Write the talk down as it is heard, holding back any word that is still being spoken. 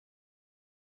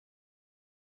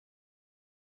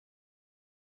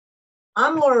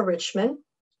I'm Laura Richmond.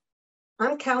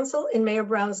 I'm counsel in Mayor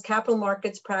Brown's capital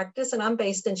markets practice, and I'm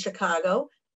based in Chicago.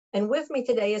 And with me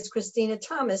today is Christina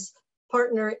Thomas,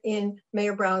 partner in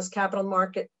Mayor Brown's capital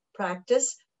market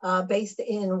practice, based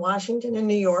in Washington and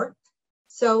New York.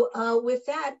 So with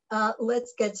that,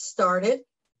 let's get started.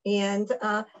 And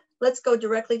let's go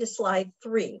directly to slide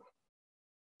 3.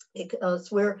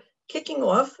 Because we're kicking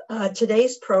off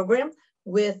today's program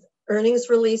with earnings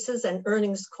releases and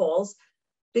earnings calls,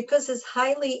 because it's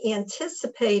highly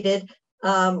anticipated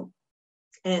and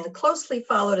closely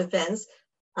followed events,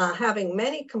 having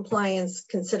many compliance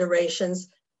considerations.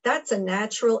 That's a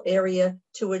natural area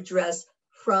to address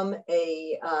from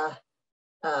a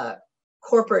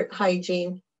corporate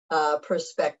hygiene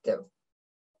perspective.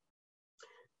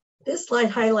 This slide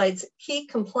highlights key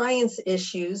compliance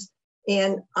issues,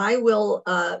 and I will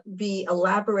be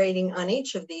elaborating on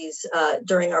each of these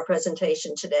during our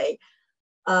presentation today.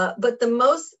 But the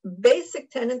most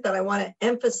basic tenet that I want to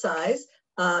emphasize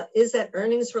is that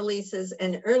earnings releases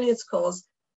and earnings calls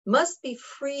must be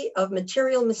free of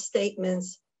material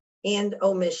misstatements and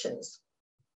omissions.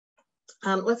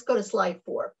 Let's go to slide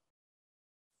 4.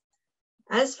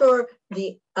 As for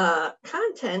the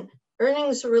content,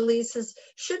 earnings releases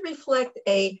should reflect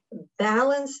a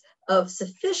balance of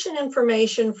sufficient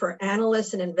information for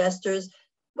analysts and investors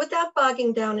without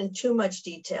bogging down in too much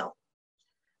detail.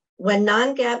 When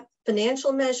non-GAAP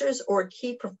financial measures or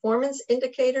key performance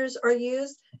indicators are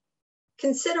used,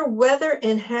 consider whether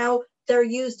and how they're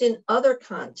used in other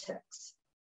contexts,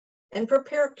 and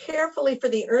prepare carefully for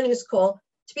the earnings call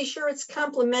to be sure it's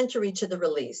complementary to the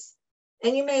release.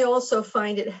 And you may also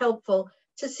find it helpful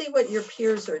to see what your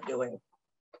peers are doing.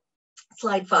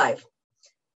 Slide 5.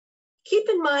 Keep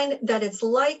in mind that it's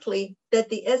likely that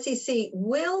the SEC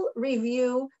will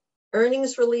review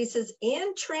earnings releases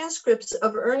and transcripts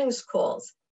of earnings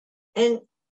calls, and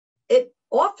it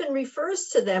often refers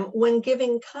to them when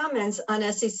giving comments on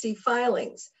SEC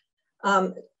filings.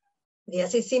 The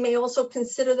SEC may also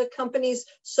consider the company's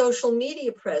social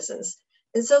media presence.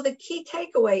 And so the key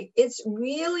takeaway, it's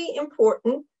really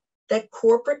important that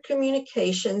corporate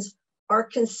communications are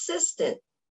consistent,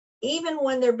 even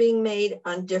when they're being made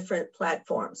on different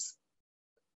platforms.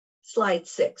 Slide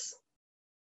 6.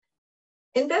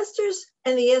 Investors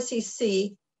and the SEC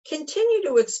continue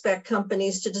to expect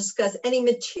companies to discuss any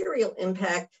material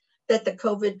impact that the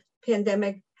COVID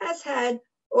pandemic has had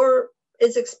or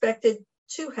is expected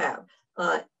to have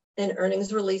in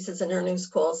earnings releases and earnings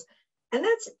calls. And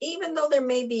that's even though there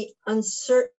may be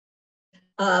uncertainty,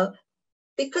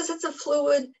 because it's a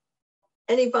fluid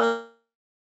and evolving.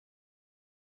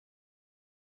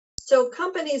 So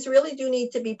companies really do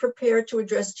need to be prepared to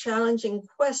address challenging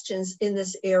questions in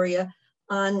this area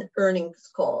on earnings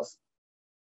calls.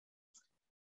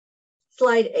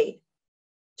 Slide 8.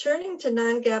 Turning to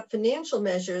non-GAAP financial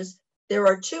measures, there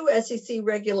are 2 SEC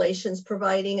regulations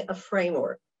providing a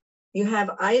framework. You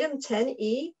have item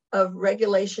 10E of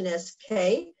Regulation SK,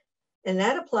 and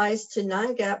that applies to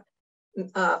non-GAAP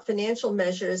financial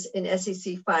measures in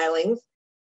SEC filings.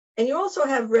 And you also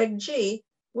have Reg G,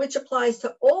 which applies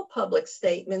to all public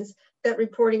statements that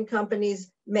reporting companies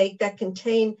make that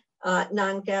contain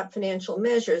non-GAAP financial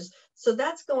measures. So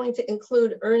that's going to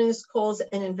include earnings calls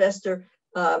and investor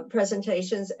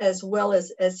presentations, as well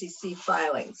as SEC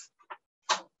filings.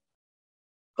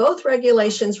 Both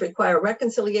regulations require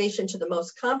reconciliation to the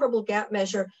most comparable GAAP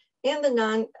measure, and the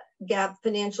non-GAAP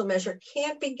financial measure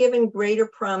can't be given greater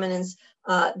prominence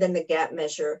than the GAAP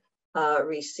measure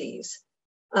receives.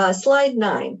 Slide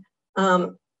 9.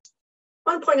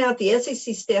 I want to point out the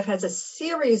SEC staff has a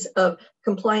series of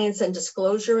compliance and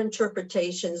disclosure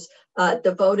interpretations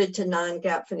devoted to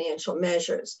non-GAAP financial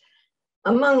measures.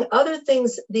 Among other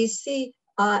things, these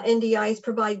NDIs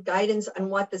provide guidance on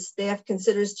what the staff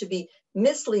considers to be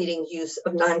misleading use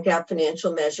of non-GAAP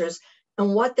financial measures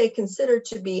and what they consider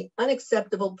to be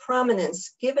unacceptable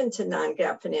prominence given to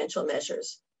non-GAAP financial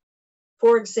measures.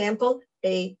 For example,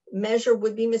 a measure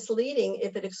would be misleading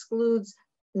if it excludes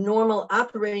normal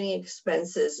operating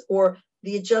expenses, or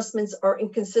the adjustments are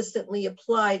inconsistently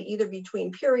applied either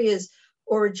between periods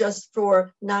or just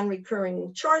for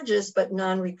non-recurring charges, but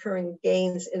non-recurring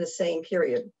gains in the same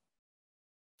period.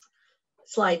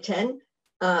 Slide 10,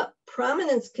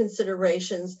 prominence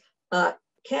considerations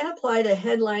can apply to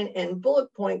headline and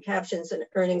bullet point captions in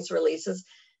earnings releases.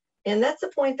 And that's a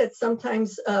point that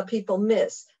sometimes people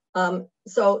miss.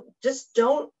 So just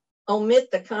don't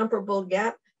omit the comparable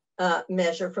GAAP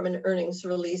measure from an earnings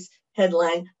release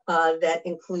headline that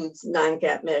includes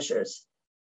non-GAAP measures.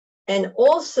 And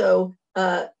also,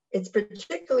 it's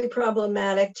particularly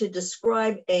problematic to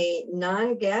describe a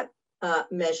non-GAAP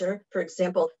measure, for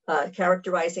example,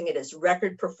 characterizing it as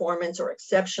record performance or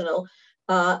exceptional,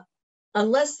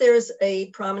 unless there's a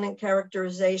prominent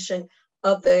characterization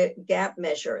of the GAAP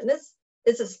measure. And this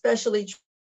is especially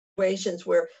situations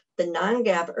where the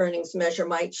non-GAAP earnings measure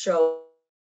might show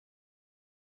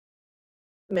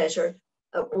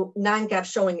non-GAAP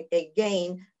showing a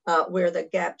gain where the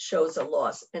GAAP shows a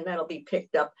loss, and that'll be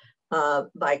picked up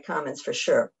by comments for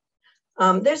sure.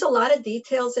 There's a lot of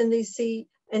details in these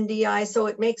C&DI, so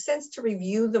it makes sense to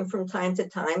review them from time to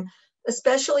time,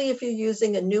 especially if you're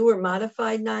using a new or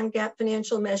modified non-GAAP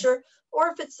financial measure, or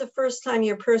if it's the first time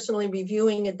you're personally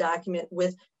reviewing a document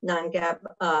with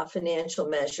non-GAAP financial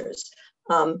measures.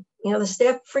 The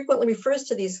staff frequently refers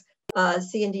to these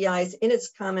C&DIs in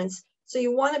its comments, so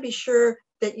you want to be sure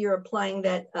that you're applying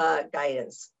that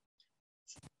guidance.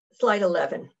 Slide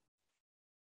 11.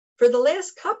 For the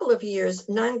last couple of years,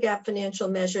 non-GAAP financial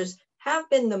measures have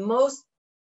been the most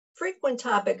frequent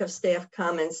topic of staff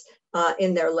comments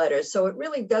in their letters. So it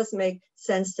really does make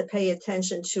sense to pay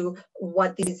attention to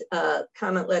what these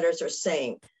comment letters are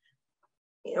saying.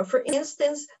 For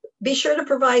instance, be sure to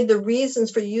provide the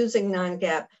reasons for using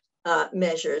non-GAAP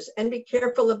measures, and be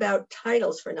careful about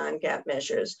titles for non-GAAP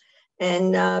measures.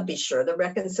 And be sure the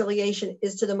reconciliation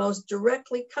is to the most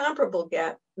directly comparable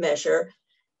GAAP measure,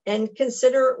 and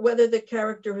consider whether the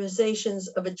characterizations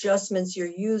of adjustments you're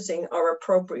using are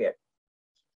appropriate.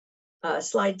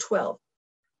 Slide 12.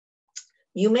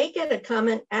 You may get a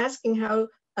comment asking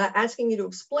you to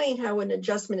explain how an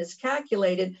adjustment is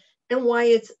calculated and why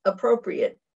it's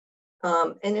appropriate.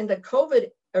 And in the COVID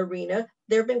arena,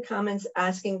 there have been comments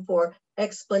asking for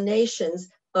explanations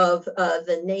of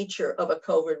the nature of a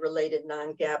COVID-related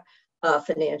non-GAAP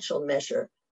financial measure.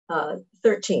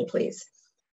 13, please.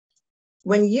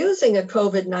 When using a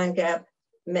COVID non-GAAP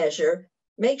measure,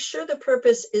 make sure the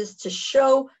purpose is to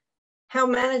show how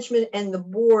management and the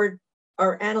board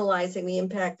are analyzing the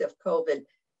impact of COVID.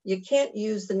 You can't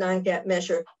use the non-GAAP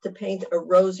measure to paint a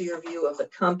rosier view of the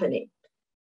company.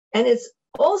 And it's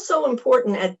also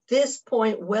important at this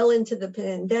point, well into the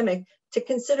pandemic, to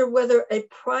consider whether a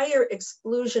prior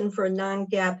exclusion for a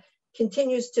non-GAAP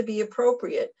continues to be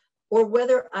appropriate, or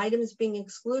whether items being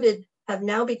excluded have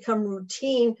now become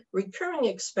routine, recurring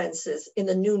expenses in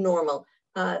the new normal.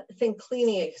 Think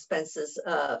cleaning expenses,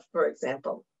 for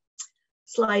example.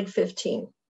 Slide 15.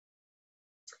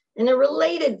 In a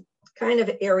related kind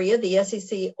of area, the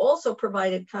SEC also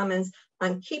provided comments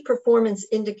on key performance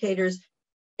indicators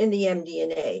in the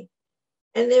MD&A.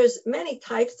 And there's many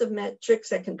types of metrics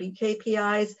that can be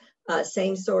KPIs,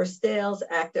 same-store sales,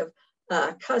 active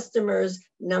customers,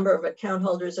 number of account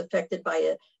holders affected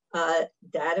by a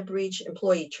data breach,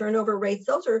 employee turnover rates.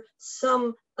 Those are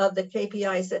some of the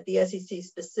KPIs that the SEC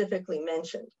specifically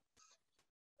mentioned.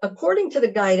 According to the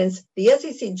guidance, the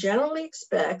SEC generally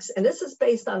expects, and this is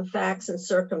based on facts and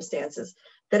circumstances,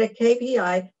 that a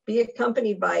KPI be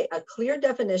accompanied by a clear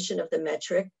definition of the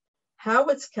metric, how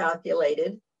it's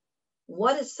calculated,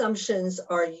 what assumptions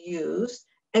are used,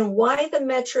 and why the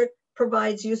metric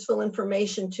provides useful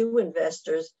information to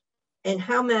investors, and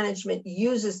how management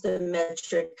uses the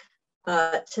metric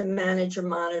to manage or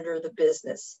monitor the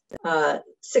business.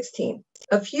 16,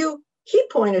 a few key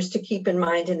pointers to keep in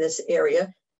mind in this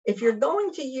area. If you're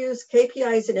going to use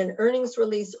KPIs in an earnings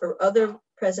release or other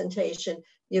presentation,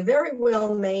 you very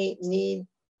well may need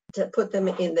to put them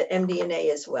in the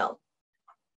MD&A as well.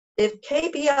 If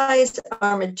KPIs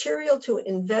are material to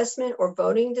investment or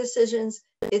voting decisions,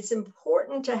 it's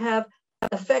important to have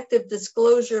effective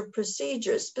disclosure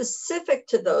procedures specific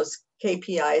to those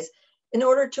KPIs in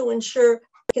order to ensure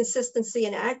consistency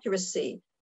and accuracy.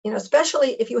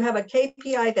 Especially if you have a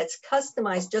KPI that's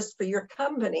customized just for your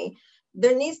company,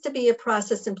 there needs to be a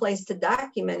process in place to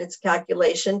document its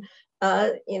calculation.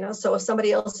 So if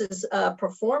somebody else is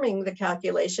performing the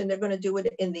calculation, they're going to do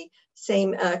it in the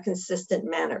same consistent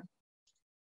manner.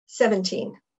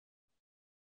 17.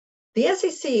 The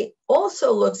SEC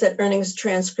also looks at earnings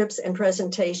transcripts and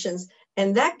presentations,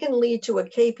 and that can lead to a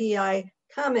KPI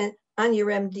comment on your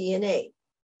MD&A.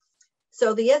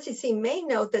 So the SEC may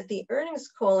note that the earnings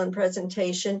call and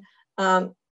presentation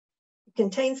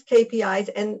contains KPIs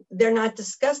and they're not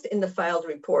discussed in the filed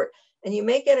report. And you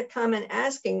may get a comment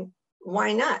asking,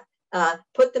 why not?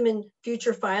 Put them in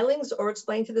future filings or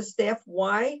explain to the staff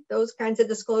why those kinds of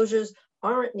disclosures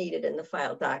aren't needed in the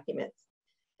filed documents.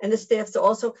 And the staff's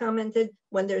also commented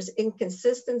when there's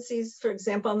inconsistencies, for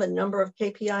example, on the number of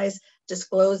KPIs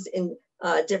disclosed in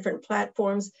different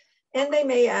platforms, and they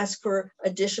may ask for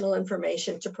additional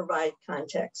information to provide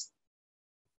context.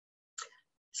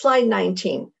 Slide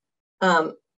 19.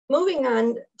 Moving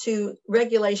on to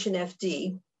Regulation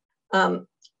FD,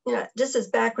 just as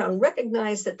background,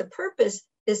 recognize that the purpose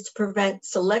is to prevent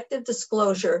selective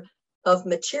disclosure of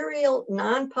material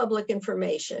non-public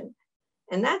information.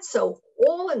 And that's so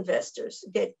all investors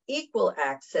get equal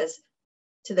access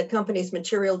to the company's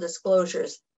material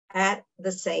disclosures at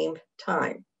the same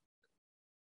time.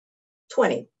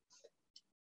 20.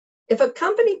 If a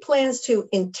company plans to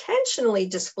intentionally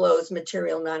disclose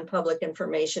material non-public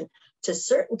information to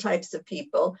certain types of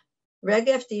people, Reg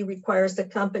FD requires the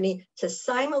company to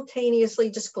simultaneously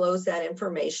disclose that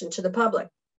information to the public.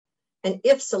 And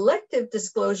if selective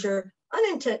disclosure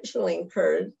unintentionally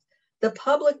occurs, the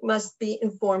public must be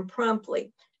informed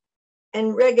promptly.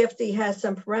 And Reg FD has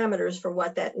some parameters for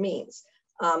what that means.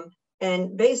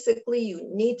 And basically, you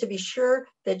need to be sure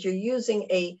that you're using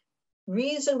a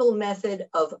reasonable method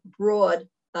of broad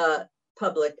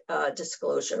public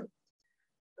disclosure.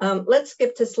 Let's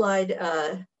skip to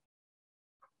slide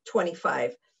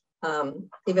 25,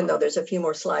 even though there's a few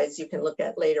more slides you can look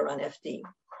at later on FD.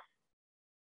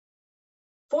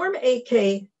 Form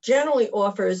 8K generally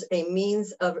offers a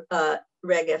means of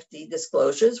Reg FD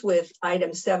disclosures, with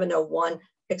item 701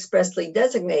 expressly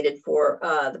designated for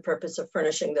the purpose of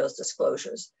furnishing those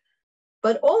disclosures.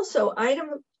 But also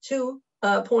item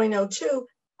 2.02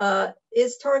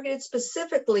 is targeted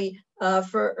specifically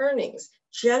for earnings,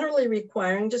 generally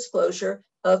requiring disclosure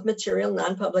of material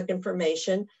non-public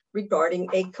information regarding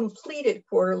a completed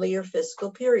quarterly or fiscal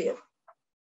period.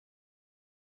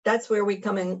 That's where we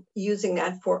come in using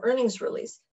that for earnings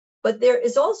release. But there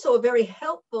is also a very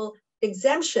helpful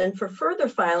exemption for further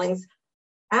filings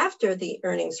after the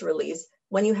earnings release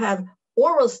when you have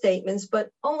oral statements, but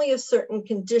only if certain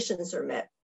conditions are met.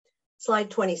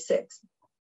 Slide 26.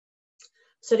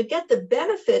 So to get the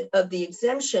benefit of the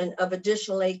exemption of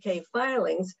additional 8K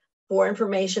filings for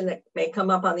information that may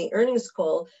come up on the earnings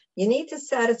call, you need to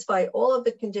satisfy all of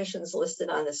the conditions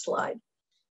listed on the slide.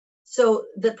 So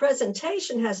the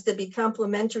presentation has to be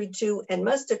complementary to and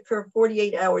must occur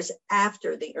 48 hours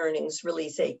after the earnings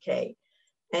release 8K.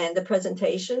 And the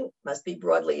presentation must be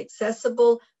broadly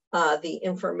accessible. The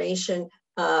information,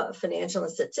 financial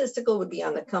and statistical, would be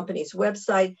on the company's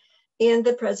website. And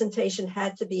the presentation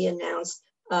had to be announced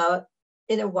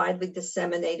in a widely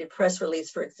disseminated press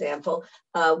release, for example,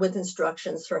 with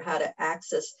instructions for how to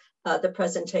access the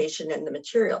presentation and the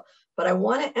material. But I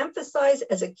want to emphasize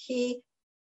as a key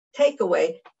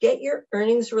takeaway, get your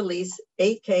earnings release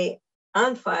 8K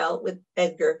on file with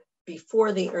Edgar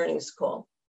before the earnings call.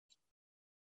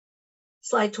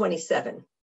 Slide 27.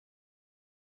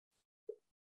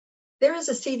 There is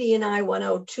a CD&I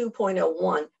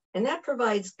 102.01, and that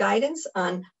provides guidance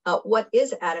on what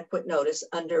is adequate notice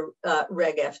under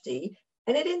Reg FD,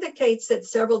 and it indicates that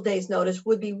several days notice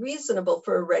would be reasonable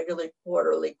for a regular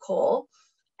quarterly call.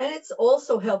 And it's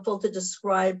also helpful to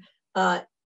describe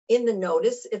in the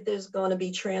notice if there's going to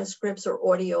be transcripts or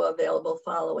audio available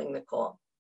following the call.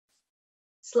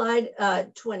 Slide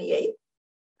 28.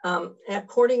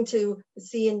 According to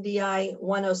C&DI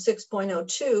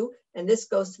 106.02, and this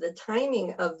goes to the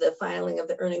timing of the filing of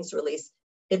the earnings release,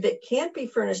 if it can't be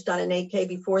furnished on an 8K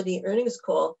before the earnings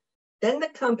call, then the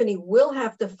company will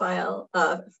have to file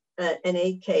an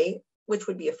 8K, which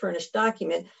would be a furnished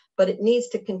document, but it needs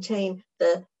to contain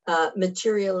the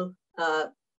material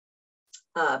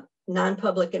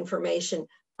non-public information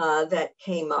that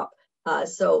came up.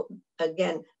 So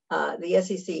again, the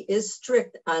SEC is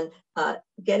strict on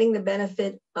getting the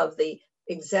benefit of the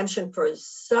exemption for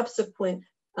subsequent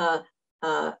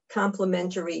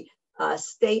complementary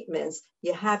statements.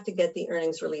 You have to get the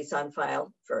earnings release on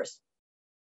file first.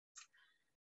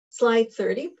 Slide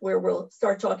 30, where we'll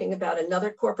start talking about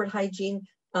another corporate hygiene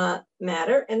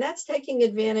matter, and that's taking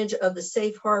advantage of the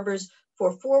safe harbors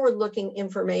for forward-looking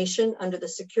information under the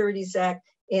Securities Act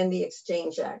and the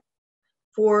Exchange Act.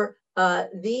 For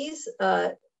these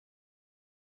to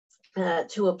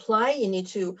apply, you need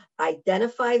to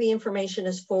identify the information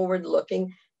as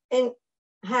forward-looking and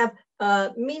have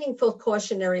meaningful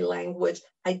cautionary language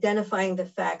identifying the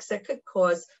facts that could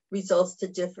cause results to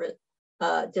differ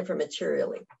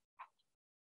materially.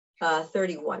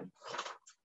 31.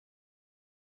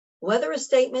 Whether a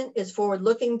statement is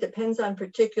forward-looking depends on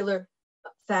particular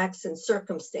facts and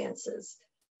circumstances.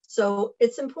 So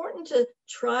it's important to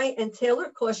try and tailor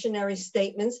cautionary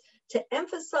statements to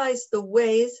emphasize the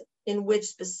ways in which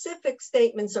specific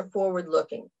statements are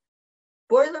forward-looking.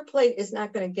 Boilerplate is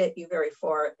not going to get you very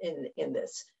far in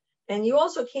this. And you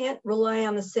also can't rely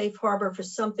on the safe harbor for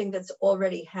something that's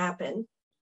already happened.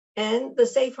 And the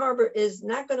safe harbor is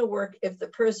not going to work if the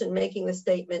person making the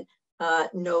statement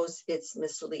knows it's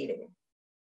misleading.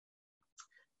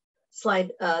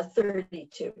 Slide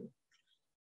 32.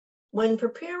 when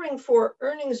preparing for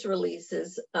earnings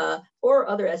releases or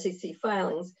other SEC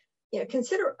filings,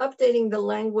 consider updating the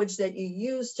language that you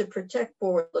use to protect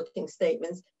forward-looking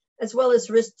statements, as well as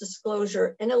risk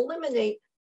disclosure, and eliminate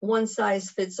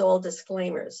one-size-fits-all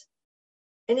disclaimers.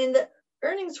 And in the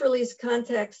earnings release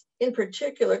context in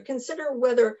particular, consider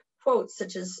whether quotes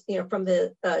such as from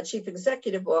the chief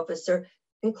executive officer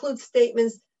include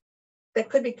statements that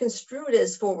could be construed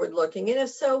as forward-looking, and if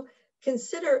so,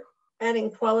 consider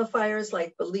adding qualifiers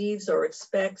like believes or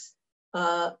expects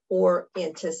or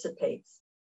anticipates.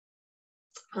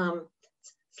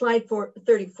 Slide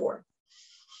 34.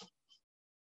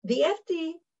 The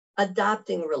FD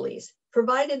adopting release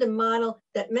provided a model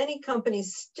that many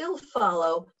companies still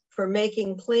follow for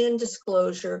making planned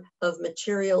disclosure of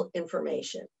material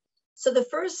information. So the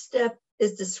first step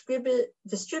is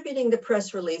distributing the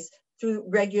press release through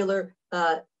regular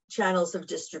channels of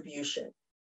distribution.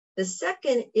 The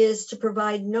second is to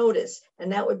provide notice,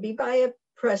 and that would be by a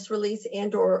press release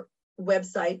and or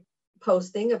website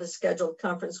posting of a scheduled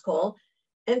conference call.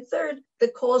 And third, the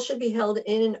call should be held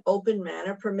in an open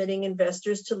manner, permitting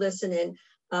investors to listen in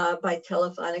by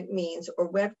telephonic means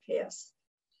or webcast.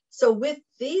 So with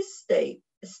these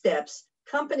steps,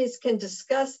 companies can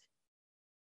discuss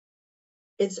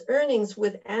its earnings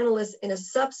with analysts in a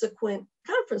subsequent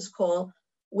conference call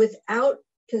without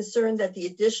concern that the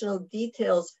additional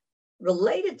details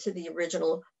related to the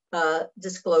original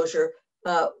disclosure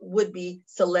would be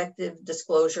selective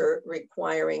disclosure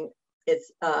requiring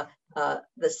its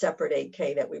the separate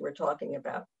 8K that we were talking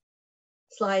about.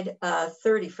 Slide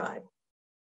 35.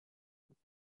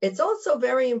 It's also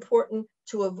very important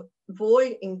to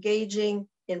avoid engaging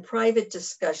in private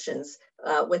discussions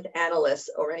with analysts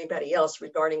or anybody else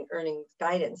regarding earnings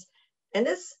guidance. And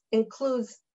this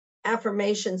includes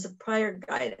affirmations of prior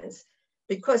guidance,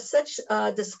 because such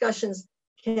discussions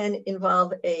can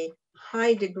involve a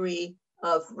high degree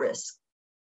of risk.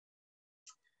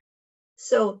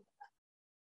 So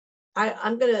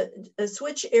I'm going to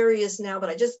switch areas now, but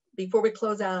I just, before we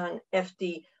close out on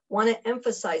FD, want to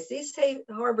emphasize these safe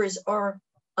harbors are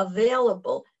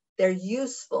available, they're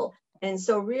useful. And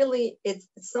so really it's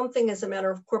something as a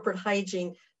matter of corporate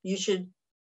hygiene you should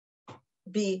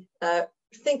be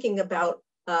thinking about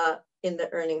in the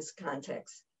earnings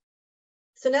context.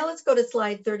 So now let's go to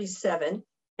slide 37.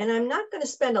 And I'm not going to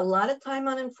spend a lot of time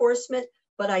on enforcement,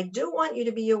 but I do want you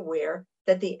to be aware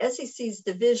that the SEC's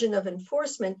Division of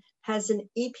Enforcement has an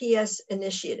EPS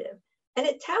initiative, and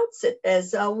it touts it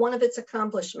as one of its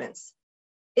accomplishments.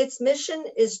 Its mission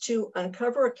is to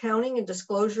uncover accounting and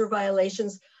disclosure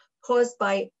violations caused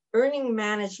by earning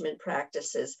management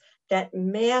practices that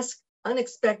mask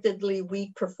unexpectedly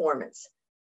weak performance.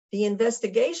 The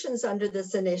investigations under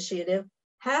this initiative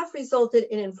have resulted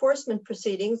in enforcement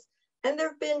proceedings, and there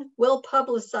have been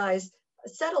well-publicized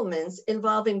settlements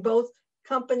involving both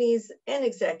companies and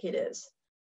executives.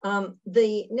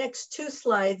 The next two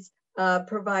slides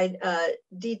provide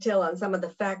detail on some of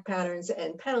the fact patterns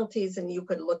and penalties, and you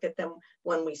could look at them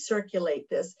when we circulate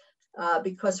this,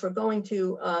 because we're going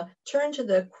to turn to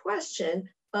the question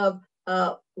of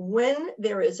when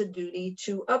there is a duty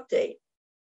to update.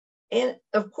 And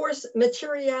of course,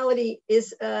 materiality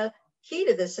is key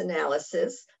to this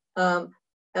analysis.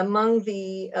 Among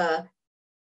the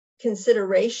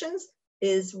considerations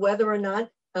is whether or not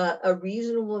a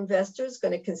reasonable investor is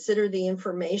going to consider the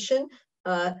information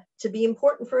to be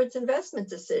important for its investment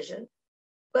decision.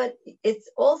 But it's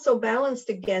also balanced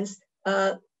against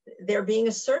there being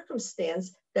a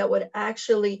circumstance that would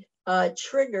actually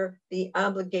trigger the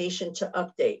obligation to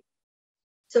update.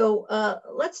 So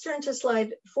let's turn to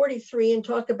slide 43 and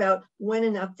talk about when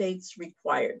an update's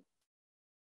required.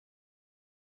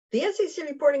 The SEC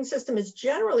reporting system is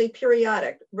generally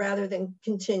periodic rather than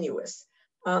continuous.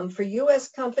 For US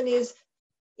companies,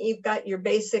 you've got your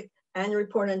basic annual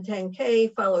report on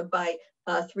 10K, followed by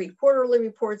 3 quarterly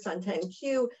reports on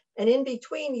 10Q, and in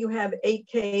between you have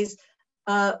 8Ks,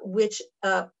 which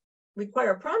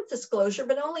require prompt disclosure,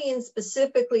 but only in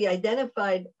specifically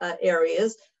identified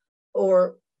areas,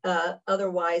 or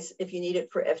otherwise if you need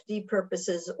it for FD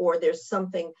purposes, or there's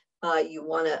something you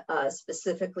want to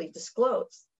specifically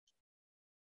disclose.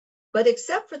 But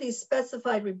except for these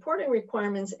specified reporting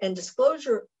requirements and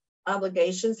disclosure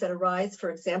obligations that arise, for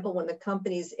example, when the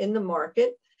company is in the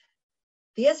market,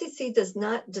 the SEC does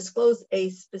not disclose a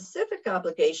specific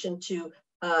obligation to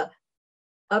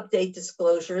update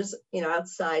disclosures,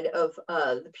 outside of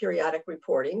the periodic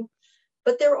reporting.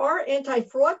 But there are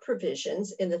anti-fraud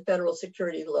provisions in the federal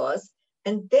security laws,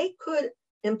 and they could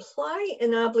imply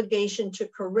an obligation to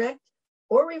correct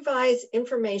or revise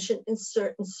information in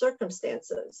certain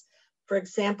circumstances. For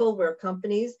example, where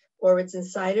companies or its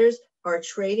insiders are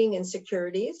trading in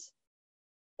securities,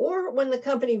 or when the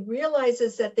company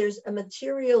realizes that there's a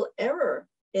material error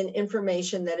in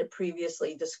information that it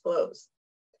previously disclosed.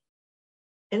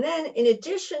 And then in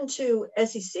addition to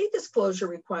SEC disclosure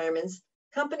requirements,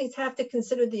 companies have to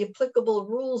consider the applicable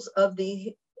rules of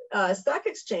the stock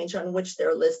exchange on which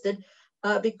they're listed,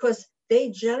 because they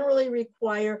generally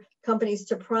require companies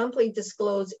to promptly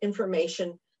disclose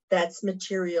information that's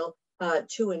material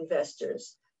to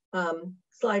investors.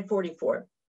 Slide 44.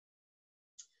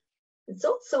 It's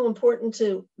also important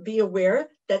to be aware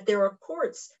that there are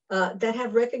courts that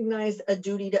have recognized a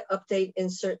duty to update in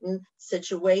certain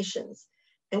situations.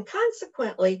 And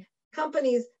consequently,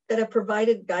 companies that have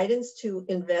provided guidance to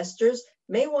investors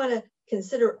may want to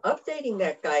consider updating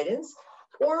that guidance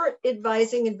or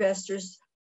advising investors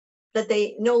that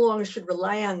they no longer should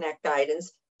rely on that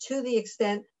guidance to the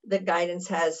extent the guidance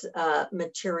has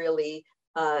materially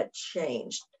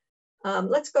changed.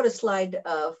 Let's go to slide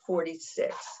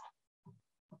 46.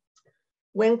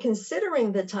 When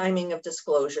considering the timing of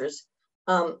disclosures,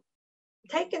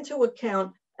 take into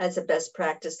account as a best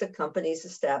practice the company's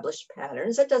established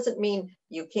patterns. That doesn't mean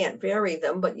you can't vary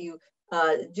them, but you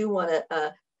do want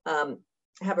to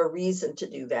have a reason to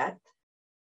do that.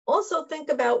 Also think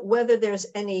about whether there's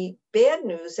any bad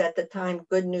news at the time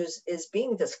good news is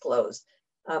being disclosed.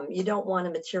 You don't want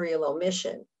a material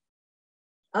omission.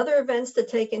 Other events to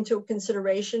take into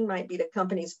consideration might be the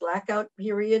company's blackout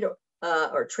period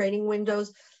or trading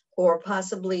windows, or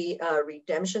possibly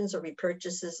redemptions or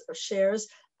repurchases of shares.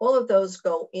 All of those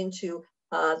go into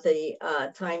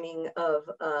the timing of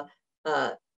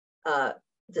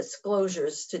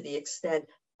disclosures to the extent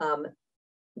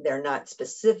they're not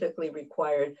specifically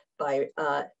required by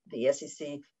the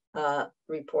SEC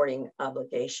reporting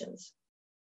obligations.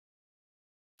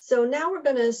 So now we're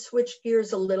going to switch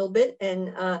gears a little bit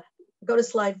and go to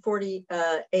slide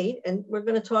 48, and we're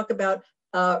going to talk about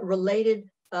related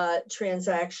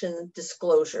transaction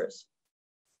disclosures.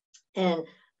 And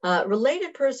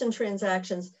related person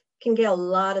transactions can get a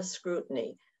lot of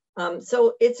scrutiny.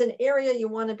 So it's an area you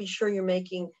want to be sure you're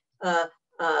making,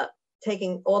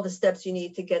 taking all the steps you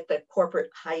need to get the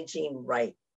corporate hygiene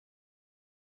right.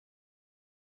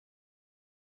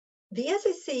 The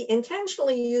SEC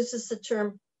intentionally uses the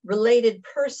term related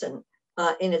person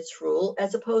in its rule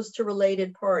as opposed to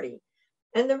related party.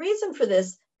 And the reason for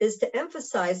this is to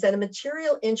emphasize that a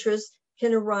material interest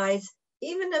can arise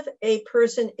even if a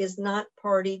person is not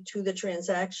party to the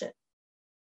transaction.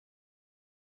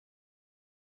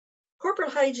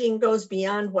 Corporate hygiene goes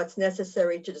beyond what's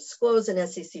necessary to disclose in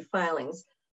SEC filings,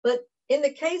 but in the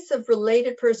case of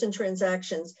related person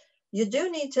transactions, you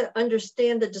do need to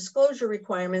understand the disclosure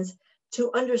requirements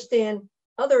to understand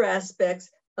other aspects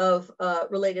of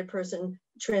related person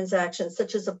transactions,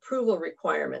 such as approval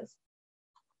requirements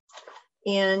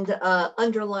and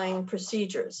underlying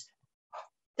procedures.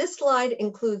 This slide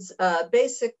includes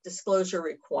basic disclosure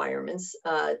requirements,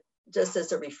 just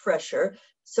as a refresher.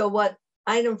 So what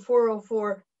item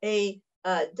 404A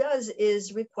does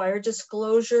is require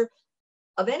disclosure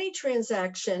of any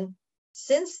transaction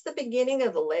since the beginning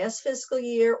of the last fiscal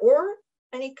year or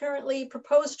any currently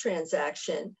proposed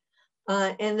transaction.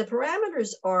 And the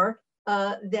parameters are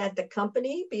that the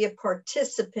company be a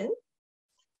participant,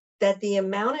 that the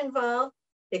amount involved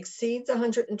exceeds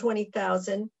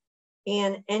 $120,000,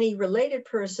 and any related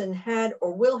person had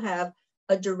or will have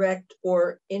a direct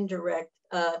or indirect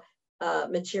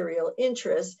material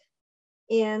interest.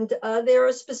 And there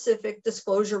are specific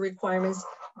disclosure requirements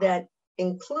that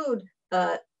include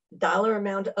dollar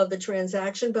amount of the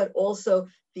transaction, but also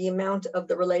the amount of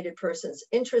the related person's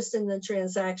interest in the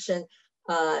transaction.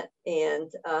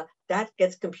 And that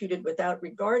gets computed without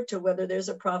regard to whether there's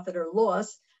a profit or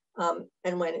loss.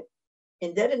 And when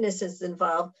indebtedness is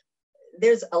involved,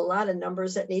 there's a lot of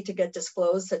numbers that need to get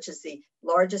disclosed, such as the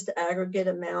largest aggregate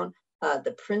amount,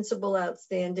 the principal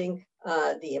outstanding,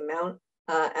 the amount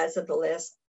as of the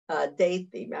last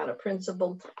date, the amount of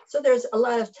principal. So there's a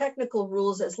lot of technical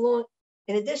rules,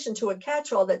 in addition to a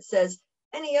catch-all that says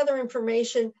any other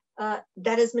information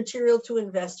that is material to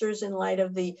investors in light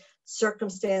of the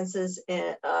circumstances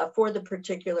for the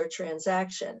particular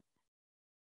transaction.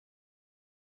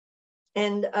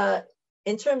 And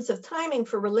in terms of timing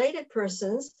for related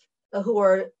persons who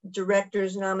are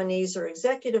directors, nominees, or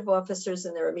executive officers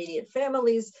and their immediate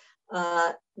families,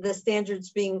 the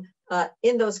standards being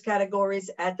in those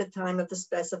categories at the time of the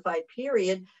specified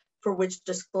period for which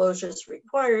disclosure is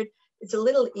required. It's a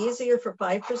little easier for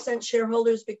 5%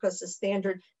 shareholders because the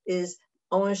standard is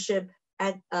ownership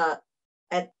at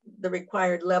the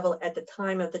required level at the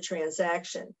time of the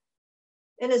transaction.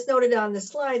 And as noted on the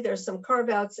slide, there's some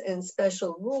carve-outs and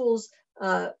special rules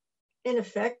in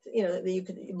effect. You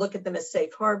could look at them as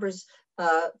safe harbors,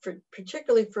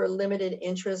 particularly for limited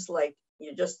interests, like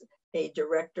you're just a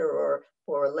director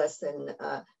or less than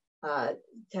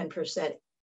 10%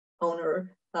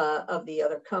 owner of the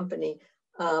other company,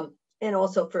 and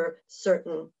also for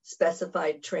certain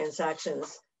specified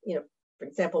transactions, for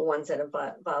example, ones that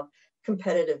involve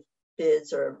competitive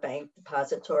bids or bank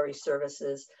depository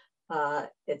services,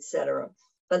 etc.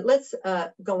 But let's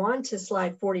go on to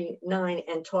slide 49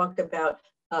 and talk about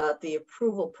the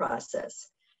approval process.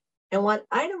 And what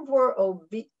item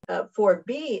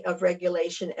 4B of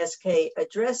Regulation SK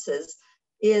addresses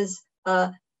is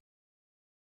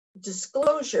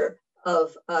disclosure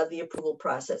of the approval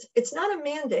process. It's not a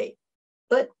mandate,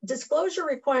 but disclosure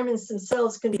requirements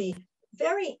themselves can be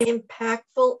very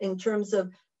impactful in terms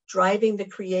of driving the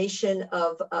creation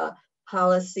of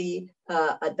policy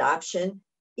adoption,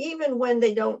 even when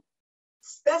they don't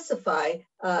specify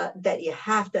that you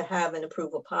have to have an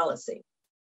approval policy.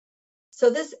 So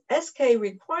this SK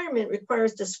requirement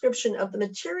requires description of the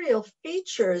material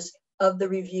features of the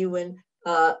review and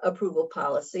approval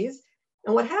policies.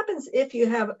 And what happens if you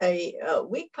have a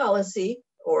weak policy,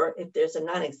 or if there's a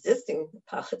non-existing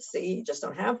policy, you just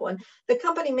don't have one, the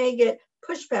company may get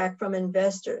pushback from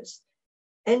investors.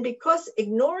 And because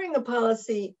ignoring a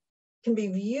policy can be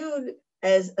viewed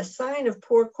as a sign of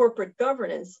poor corporate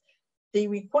governance, the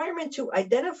requirement to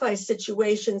identify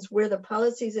situations where the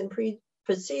policies and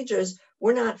procedures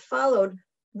were not followed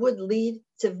would lead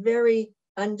to very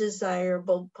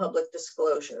undesirable public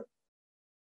disclosure.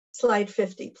 Slide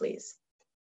 50, please.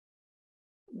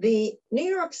 The New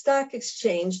York Stock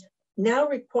Exchange now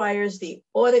requires the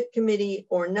audit committee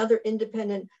or another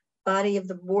independent body of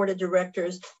the board of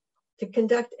directors to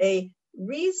conduct a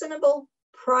reasonable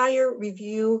prior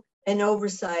review and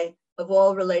oversight of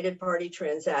all related party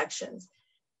transactions.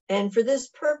 And for this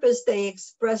purpose, they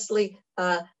expressly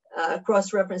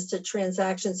cross-reference to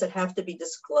transactions that have to be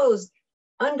disclosed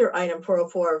under item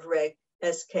 404 of Reg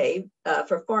SK.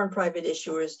 For foreign private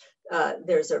issuers,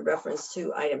 there's a reference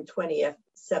to item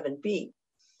 20F7B.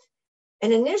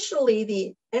 And initially,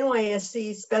 the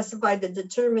NYSE specified the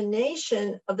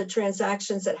determination of the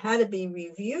transactions that had to be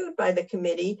reviewed by the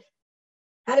committee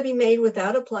had to be made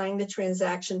without applying the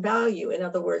transaction value. In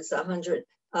other words,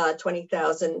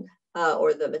 120,000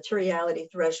 or the materiality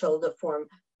threshold of Form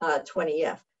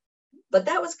 20F. But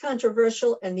that was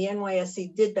controversial, and the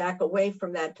NYSE did back away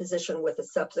from that position with a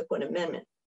subsequent amendment.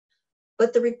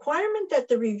 But the requirement that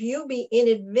the review be in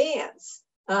advance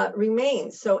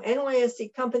remains. So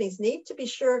NYSE companies need to be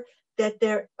sure that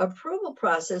their approval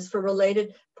process for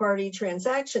related party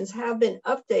transactions have been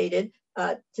updated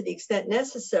to the extent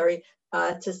necessary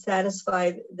to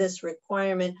satisfy this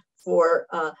requirement for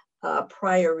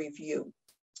prior review.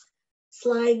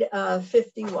 Slide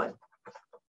 51.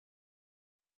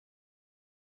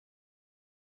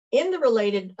 In the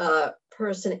related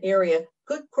person area,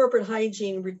 Good Corporate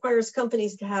Hygiene requires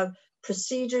companies to have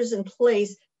procedures in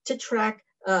place to track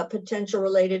potential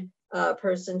related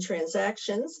person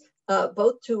transactions,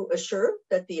 both to assure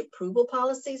that the approval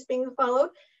policy is being followed,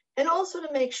 and also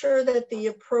to make sure that the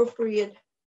appropriate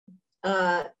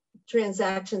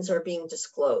transactions are being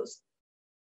disclosed.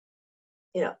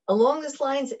 Along these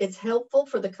lines, it's helpful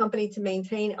for the company to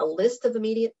maintain a list of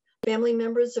immediate family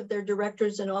members of their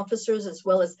directors and officers, as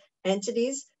well as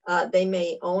entities they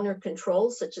may own or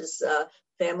control, such as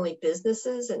family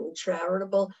businesses and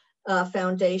charitable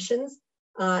foundations.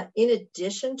 In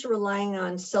addition to relying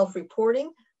on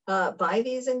self-reporting by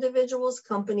these individuals,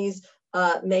 companies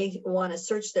may want to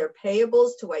search their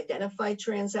payables to identify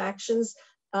transactions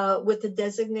with the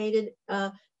designated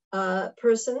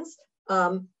persons.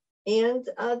 And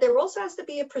there also has to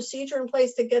be a procedure in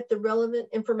place to get the relevant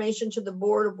information to the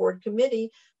board or board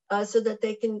committee so that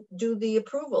they can do the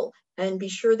approval and be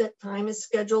sure that time is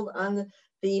scheduled on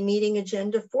the meeting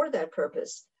agenda for that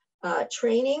purpose.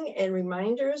 Training and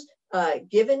reminders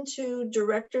given to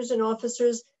directors and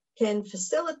officers can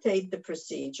facilitate the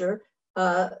procedure.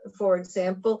 For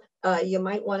example, you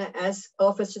might want to ask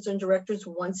officers and directors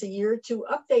once a year to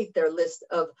update their list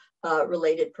of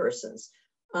related persons.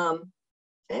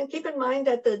 And keep in mind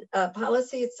that the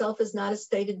policy itself is not a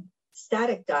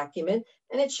static document,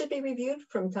 and it should be reviewed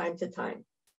from time to time.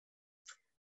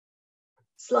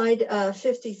 Slide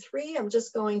 53, I'm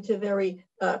just going to very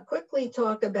quickly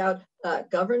talk about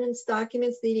governance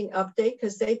documents needing update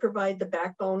because they provide the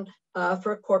backbone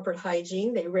for corporate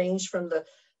hygiene. They range from the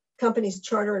company's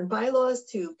charter and bylaws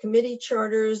to committee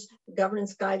charters,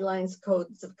 governance guidelines,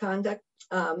 codes of conduct.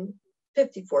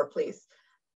 54, please.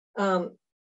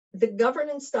 the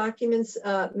governance documents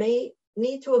may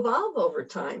need to evolve over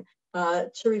time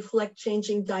to reflect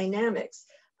changing dynamics.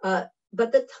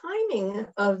 But the timing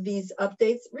of these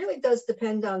updates really does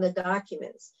depend on the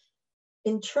documents.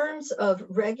 In terms of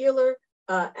regular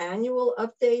annual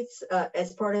updates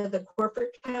as part of the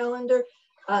corporate calendar,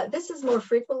 this is more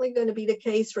frequently going to be the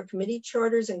case for committee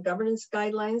charters and governance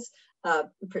guidelines,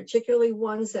 particularly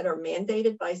ones that are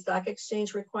mandated by stock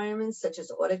exchange requirements, such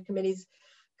as audit committees,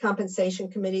 compensation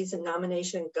committees, and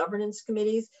nomination and governance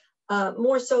committees,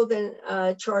 more so than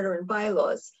charter and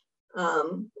bylaws.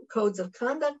 Codes of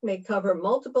conduct may cover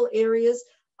multiple areas,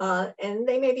 and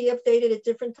they may be updated at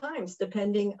different times,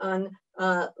 depending on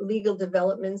legal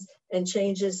developments and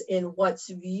changes in what's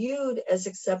viewed as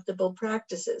acceptable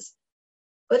practices.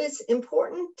 But it's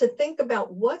important to think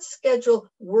about what schedule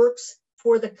works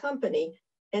for the company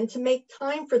and to make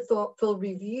time for thoughtful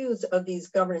reviews of these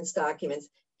governance documents,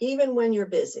 even when you're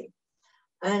busy.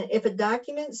 And if a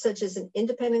document such as an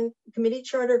independent committee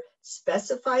charter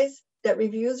specifies that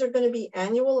reviews are going to be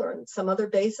annual or on some other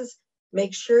basis,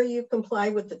 make sure you comply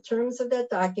with the terms of that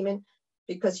document,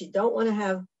 because you don't want to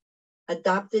have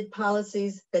adopted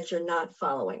policies that you're not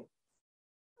following.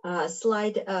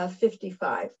 Slide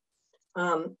 55.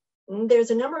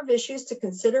 There's a number of issues to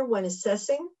consider when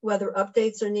assessing whether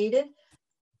updates are needed.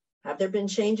 Have there been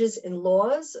changes in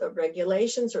laws,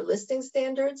 regulations, or listing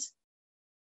standards?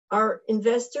 Are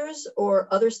investors or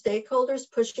other stakeholders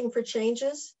pushing for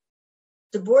changes?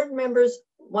 Do board members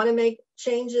want to make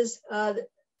changes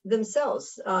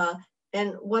themselves?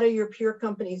 And what are your peer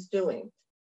companies doing?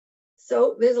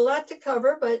 So there's a lot to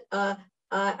cover, but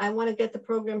I want to get the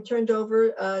program turned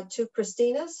over to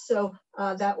Christina. So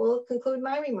that will conclude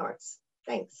my remarks.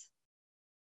 Thanks.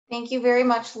 Thank you very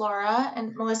much, Laura.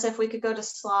 And Melissa, if we could go to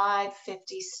slide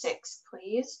 56,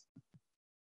 please.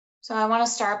 So I want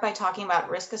to start by talking about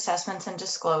risk assessments and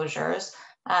disclosures.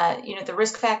 The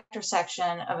risk factor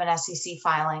section of an SEC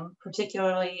filing,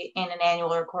 particularly in an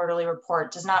annual or quarterly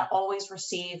report, does not always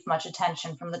receive much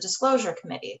attention from the disclosure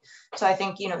committee. So I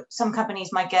think, some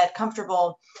companies might get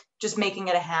comfortable just making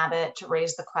it a habit to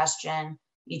raise the question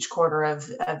each quarter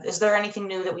of is there anything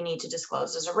new that we need to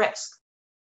disclose as a risk,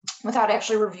 without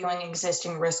actually reviewing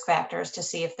existing risk factors to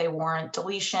see if they warrant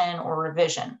deletion or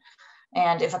revision.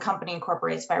 And if a company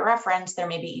incorporates by reference, there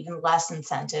may be even less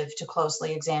incentive to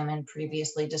closely examine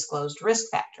previously disclosed risk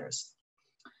factors.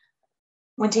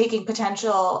 When taking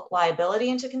potential liability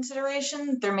into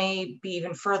consideration, there may be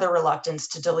even further reluctance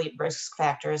to delete risk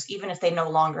factors, even if they no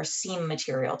longer seem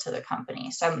material to the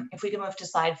company. So if we can move to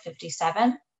slide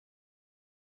 57.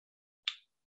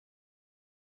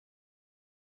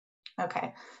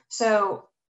 Okay, so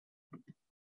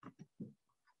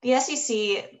the SEC,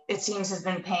 it seems, has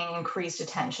been paying increased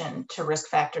attention to risk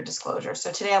factor disclosure.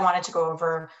 So today I wanted to go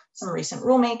over some recent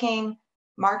rulemaking,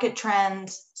 market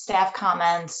trends, staff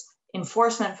comments,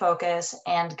 enforcement focus,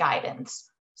 and guidance.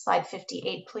 Slide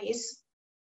 58, please.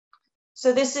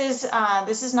 So this is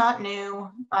not new,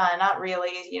 not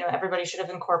really. Everybody should have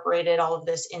incorporated all of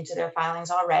this into their filings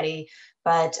already,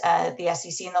 but the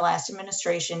SEC in the last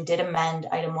administration did amend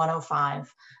item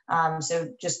 105. So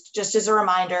just as a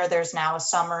reminder, there's now a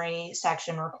summary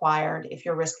section required if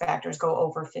your risk factors go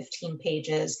over 15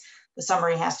 pages. The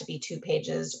summary has to be 2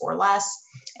 pages or less,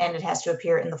 and it has to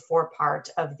appear in the forepart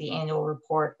of the annual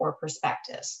report or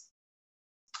prospectus.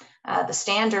 The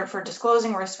standard for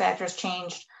disclosing risk factors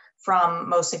changed from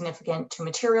most significant to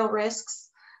material risks.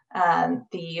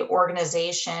 The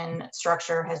organization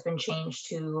structure has been changed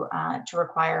to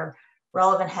require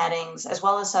relevant headings as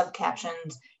well as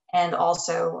subcaptions, and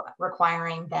also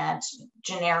requiring that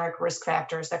generic risk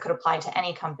factors that could apply to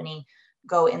any company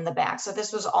go in the back. So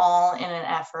this was all in an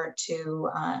effort to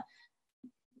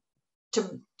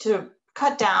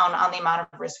cut down on the amount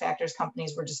of risk factors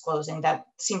companies were disclosing that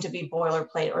seemed to be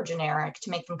boilerplate or generic, to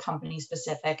make them company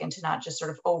specific and to not just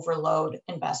sort of overload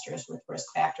investors with risk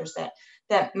factors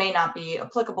that may not be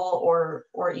applicable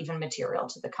or even material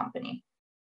to the company.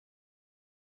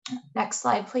 Next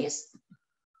slide, please.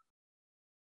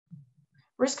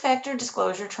 Risk factor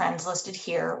disclosure trends listed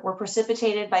here were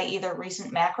precipitated by either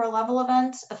recent macro level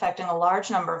events affecting a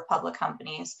large number of public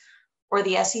companies, or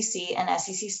the SEC and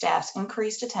SEC staff's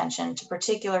increased attention to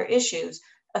particular issues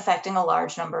affecting a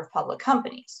large number of public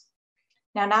companies.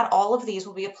 Now, not all of these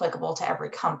will be applicable to every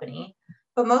company,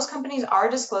 but most companies are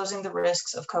disclosing the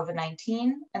risks of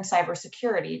COVID-19 and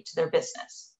cybersecurity to their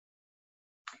business.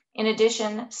 In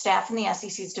addition, staff in the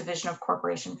SEC's Division of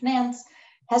Corporation Finance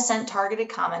has sent targeted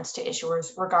comments to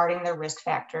issuers regarding their risk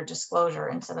factor disclosure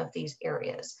in some of these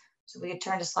areas. So we could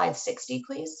turn to slide 60,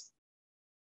 please.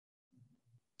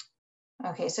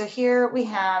 Okay, so here we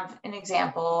have an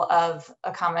example of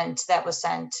a comment that was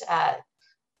sent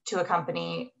to a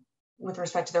company with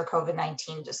respect to their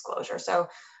COVID-19 disclosure. So,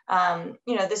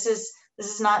 this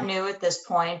is not new at this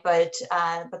point, but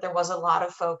there was a lot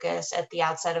of focus at the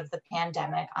outset of the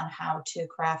pandemic on how to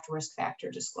craft risk factor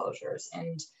disclosures.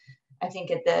 And I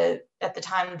think at the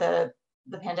time the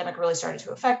pandemic really started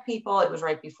to affect people, it was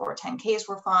right before 10Ks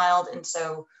were filed, and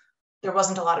so there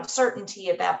wasn't a lot of certainty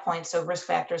at that point. So risk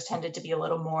factors tended to be a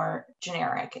little more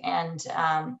generic. And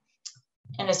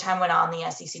as time went on, the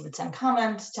SEC would send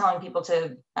comments telling people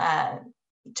to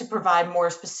provide more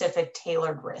specific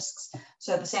tailored risks.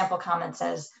 So the sample comment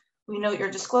says, "We note your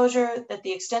disclosure that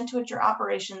the extent to which your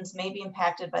operations may be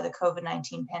impacted by the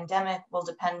COVID-19 pandemic will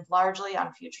depend largely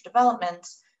on future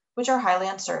developments, which are highly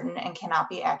uncertain and cannot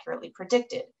be accurately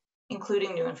predicted,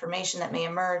 including new information that may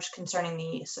emerge concerning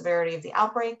the severity of the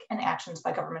outbreak and actions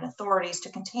by government authorities to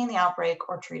contain the outbreak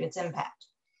or treat its impact.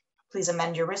 Please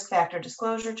amend your risk factor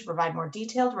disclosure to provide more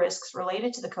detailed risks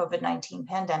related to the COVID-19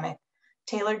 pandemic,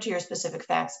 tailored to your specific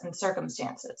facts and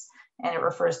circumstances." And it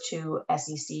refers to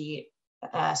SEC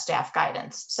staff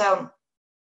guidance. So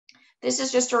this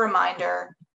is just a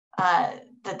reminder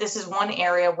that this is one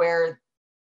area where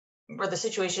the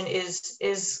situation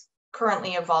is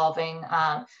currently evolving.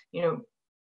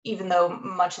 Even though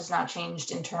much has not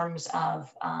changed in terms of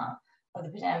the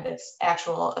pandemic's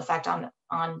actual effect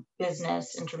on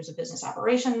business in terms of business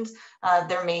operations,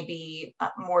 there may be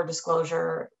more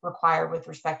disclosure required with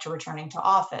respect to returning to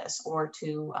office or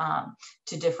to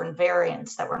different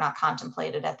variants that were not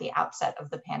contemplated at the outset of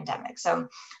the pandemic. So,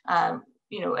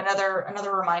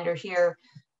 another reminder here: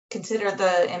 consider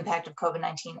the impact of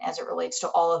COVID-19 as it relates to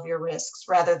all of your risks,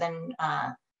 rather than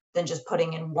just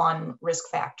putting in one risk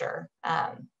factor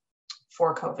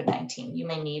for COVID-19. You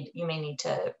may need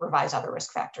to revise other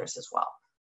risk factors as well.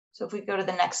 So if we go to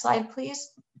the next slide,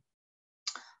 please.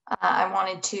 I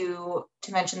wanted to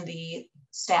mention the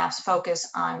staff's focus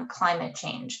on climate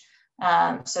change.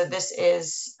 So this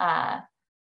is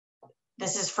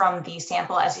from the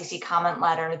sample SEC comment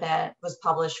letter that was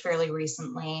published fairly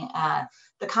recently.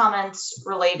 The comments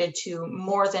related to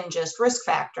more than just risk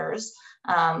factors,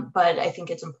 but I think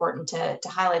it's important to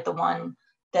highlight the one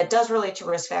that does relate to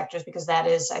risk factors, because that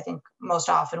is, I think, most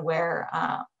often where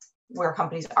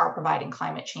companies are providing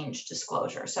climate change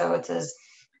disclosure. So it says,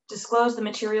 "Disclose the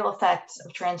material effects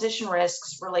of transition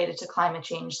risks related to climate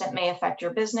change that may affect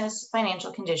your business,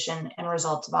 financial condition, and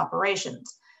results of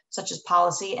operations, such as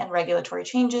policy and regulatory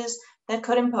changes that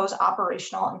could impose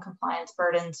operational and compliance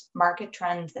burdens, market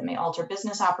trends that may alter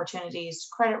business opportunities,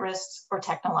 credit risks, or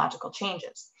technological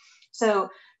changes." So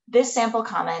this sample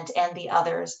comment and the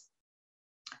others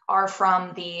are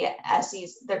from the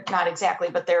SEC's, they're not exactly,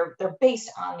 but they're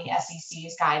based on the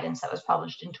SEC's guidance that was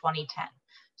published in 2010.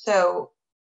 So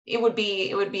it would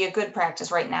be a good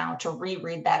practice right now to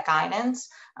reread that guidance,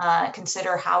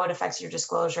 consider how it affects your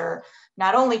disclosure,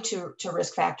 not only to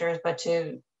risk factors, but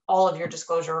to all of your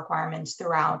disclosure requirements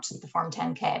throughout the Form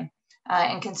 10K,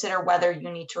 and consider whether you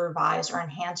need to revise or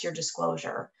enhance your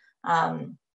disclosure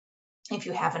if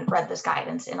you haven't read this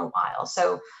guidance in a while.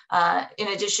 So in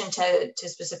addition to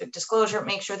specific disclosure,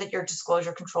 make sure that your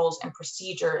disclosure controls and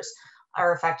procedures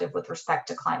are effective with respect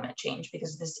to climate change,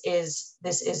 because this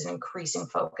is an increasing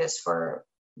focus for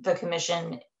the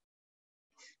Commission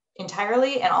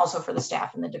entirely, and also for the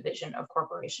staff in the Division of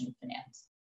Corporation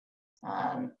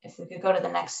Finance. If we could go to the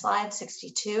next slide,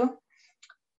 62.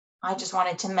 I just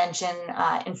wanted to mention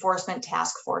enforcement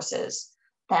task forces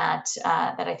that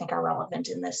I think are relevant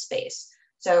in this space.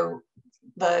 So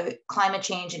the Climate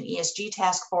Change and ESG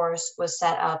Task Force was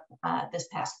set up this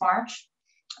past March.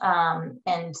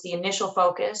 And the initial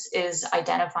focus is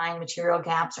identifying material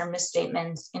gaps or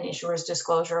misstatements in issuers'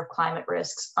 disclosure of climate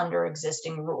risks under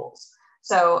existing rules.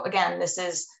 So again, this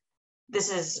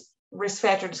is risk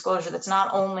factor disclosure that's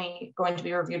not only going to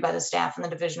be reviewed by the staff in the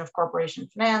Division of Corporation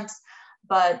Finance,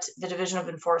 but the Division of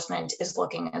Enforcement is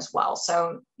looking as well.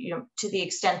 So, to the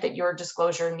extent that your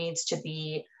disclosure needs to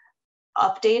be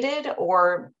updated,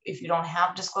 or if you don't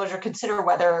have disclosure, consider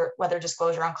whether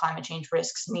disclosure on climate change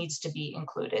risks needs to be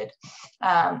included.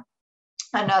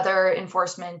 Another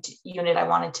enforcement unit I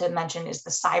wanted to mention is the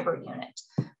cyber unit.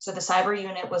 So the cyber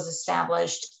unit was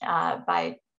established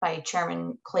by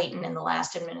Chairman Clayton in the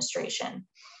last administration,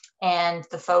 and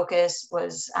the focus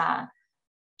was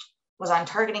on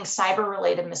targeting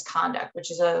cyber-related misconduct,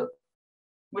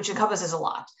 which encompasses a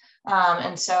lot.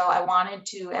 And so I wanted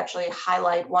to actually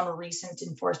highlight one recent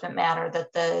enforcement matter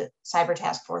that the Cyber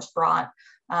Task Force brought,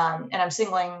 and I'm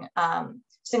singling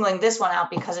this one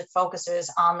out because it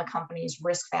focuses on the company's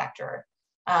risk factor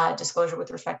disclosure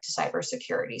with respect to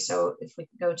cybersecurity. So if we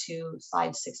could go to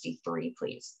slide 63,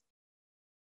 please.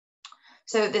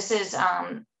 So this is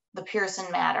the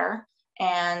Pearson matter,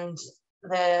 and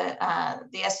the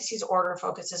SEC's order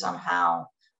focuses on how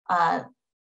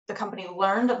the company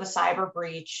learned of a cyber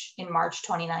breach in March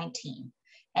 2019.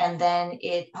 And then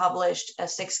it published a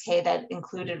 6K that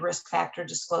included risk factor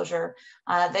disclosure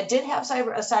that did have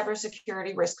a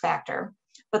cybersecurity risk factor,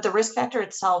 but the risk factor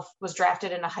itself was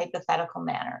drafted in a hypothetical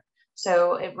manner.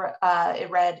 So it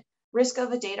read, risk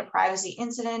of a data privacy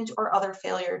incident or other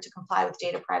failure to comply with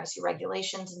data privacy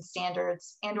regulations and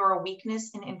standards, and or a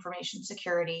weakness in information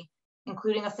security,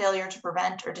 including a failure to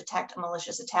prevent or detect a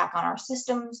malicious attack on our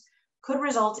systems, could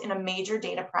result in a major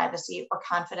data privacy or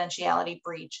confidentiality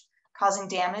breach, causing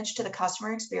damage to the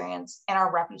customer experience and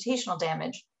our reputational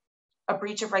damage, a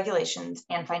breach of regulations,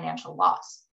 and financial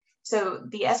loss. So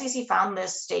the SEC found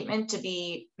this statement to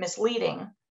be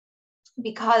misleading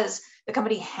because the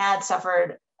company had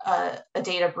suffered a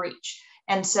data breach.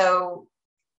 And so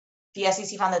the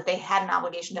SEC found that they had an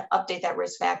obligation to update that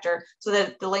risk factor so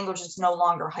that the language is no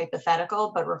longer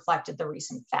hypothetical, but reflected the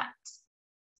recent facts.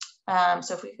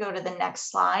 So if we could go to the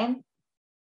next slide.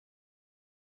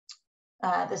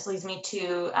 This leads me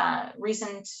to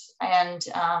recent and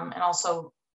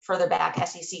also further back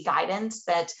SEC guidance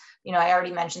that, I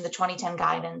already mentioned the 2010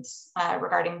 guidance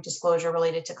regarding disclosure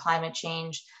related to climate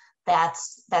change.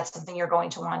 That's something you're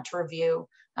going to want to review.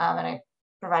 And I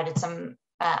provided some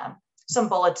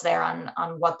bullets there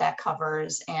on what that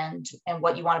covers and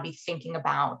what you want to be thinking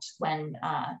about when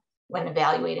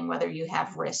evaluating whether you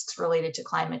have risks related to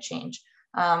climate change.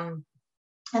 And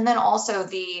then also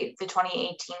the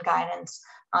 2018 guidance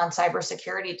on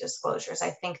cybersecurity disclosures.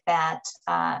 I think that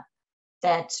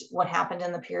what happened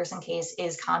in the Pearson case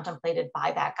is contemplated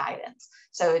by that guidance.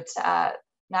 So it's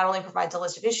not only provides a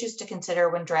list of issues to consider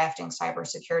when drafting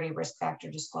cybersecurity risk factor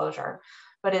disclosure,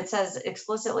 but it says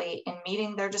explicitly, in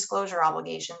meeting their disclosure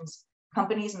obligations,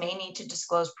 companies may need to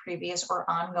disclose previous or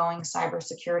ongoing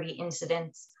cybersecurity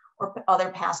incidents or other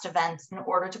past events in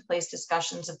order to place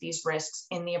discussions of these risks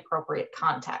in the appropriate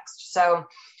context. So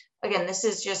again, this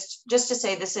is just to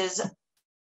say this is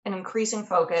an increasing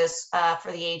focus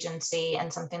for the agency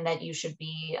and something that you should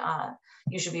be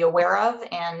aware of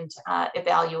and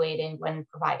evaluating when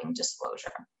providing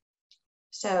disclosure.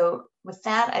 So with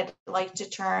that, I'd like to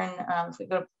turn, if we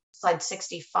go to slide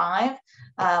 65,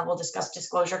 we'll discuss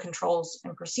disclosure controls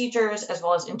and procedures, as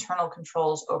well as internal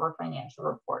controls over financial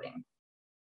reporting.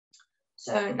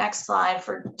 So next slide,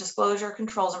 for disclosure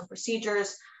controls and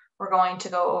procedures, we're going to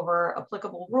go over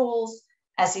applicable rules,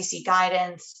 SEC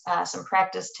guidance, some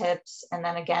practice tips, and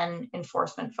then again,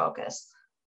 enforcement focus.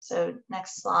 So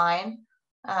next slide.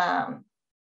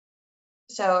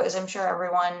 So as I'm sure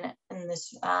everyone in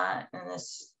this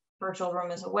virtual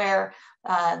room is aware,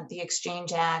 the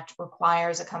Exchange Act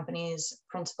requires a company's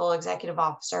principal executive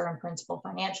officer and principal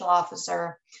financial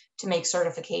officer to make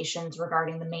certifications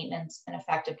regarding the maintenance and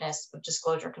effectiveness of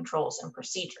disclosure controls and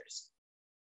procedures.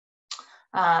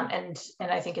 And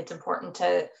I think it's important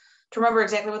to remember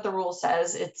exactly what the rule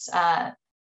says. It's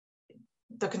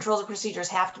the controls and procedures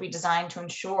have to be designed to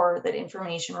ensure that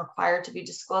information required to be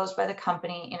disclosed by the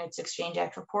company in its Exchange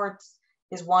Act reports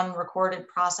is one, recorded,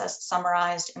 processed,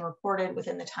 summarized, and reported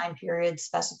within the time period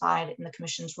specified in the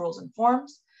Commission's rules and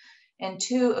forms, and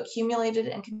two, accumulated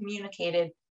and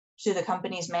communicated to the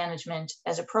company's management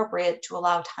as appropriate to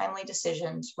allow timely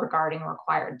decisions regarding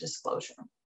required disclosure.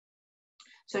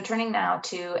 So turning now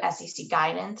to SEC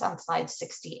guidance on slide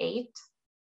 68.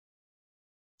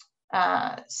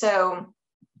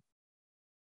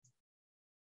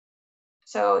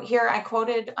 So here I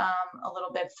quoted a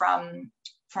little bit from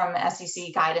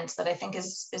SEC guidance that I think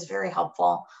is very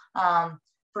helpful.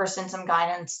 First, in some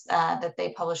guidance that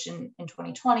they published in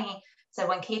 2020, said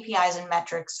when KPIs and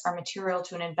metrics are material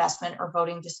to an investment or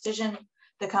voting decision,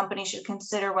 the company should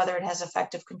consider whether it has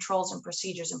effective controls and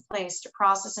procedures in place to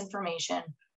process information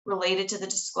related to the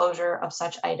disclosure of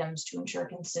such items to ensure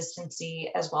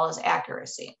consistency as well as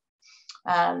accuracy.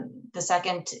 The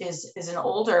second is an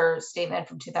older statement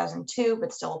from 2002,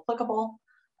 but still applicable.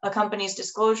 A company's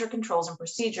disclosure controls and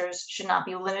procedures should not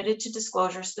be limited to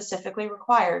disclosure specifically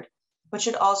required, but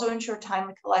should also ensure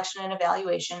timely collection and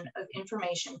evaluation of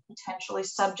information potentially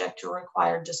subject to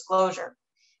required disclosure.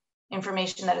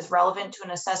 Information that is relevant to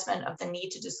an assessment of the need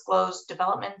to disclose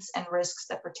developments and risks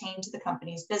that pertain to the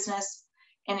company's business,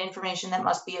 and information that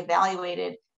must be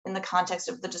evaluated in the context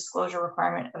of the disclosure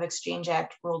requirement of Exchange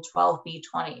Act Rule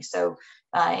 12b-20. So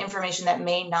information that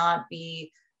may not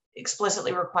be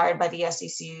explicitly required by the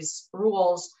SEC's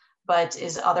rules, but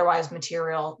is otherwise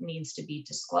material, needs to be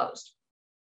disclosed.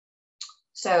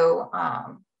 So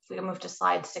if we can move to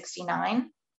slide 69.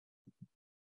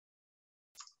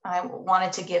 I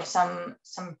wanted to give some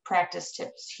practice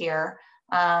tips here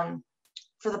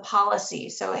for the policy.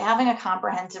 So having a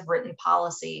comprehensive written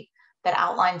policy that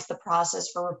outlines the process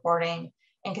for reporting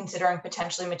and considering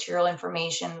potentially material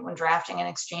information when drafting an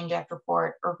Exchange Act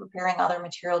report or preparing other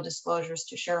material disclosures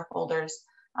to shareholders,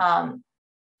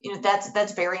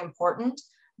 that's very important.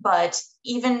 But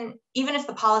even if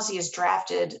the policy is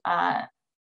drafted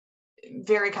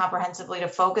very comprehensively to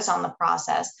focus on the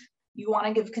process, you want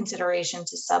to give consideration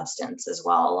to substance as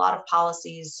well. A lot of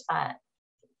policies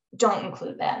don't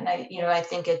include that, and I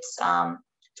think it's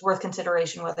worth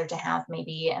consideration whether to have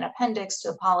maybe an appendix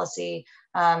to the policy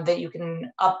that you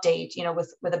can update,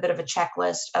 with a bit of a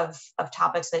checklist of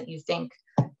topics that you think,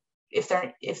 if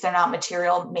they're not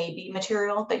material, may be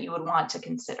material that you would want to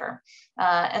consider.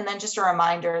 And then just a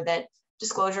reminder that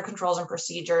disclosure controls and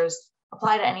procedures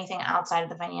apply to anything outside of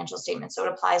the financial statement. So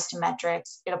it applies to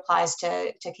metrics, it applies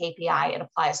to KPI, it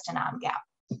applies to non-GAAP.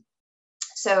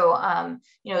 So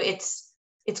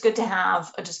it's good to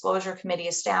have a disclosure committee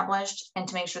established and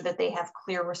to make sure that they have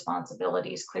clear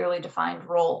responsibilities, clearly defined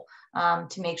role,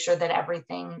 to make sure that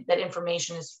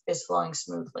information is flowing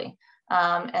smoothly.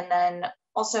 And then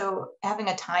also having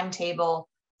a timetable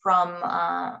from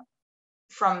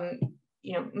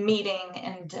meeting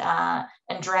and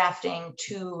drafting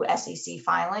to SEC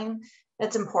filing.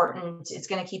 That's important. It's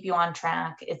going to keep you on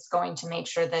track. It's going to make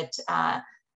sure that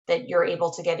that you're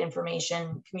able to get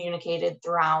information communicated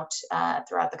throughout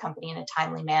the company in a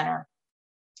timely manner.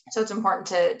 So it's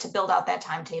important to build out that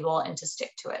timetable and to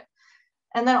stick to it.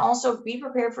 And then also be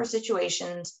prepared for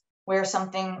situations where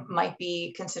something might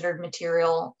be considered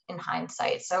material in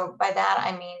hindsight. So by that,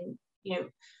 I mean,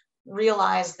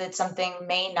 realize that something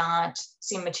may not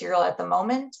seem material at the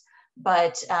moment,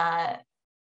 but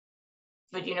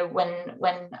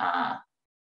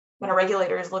when a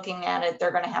regulator is looking at it,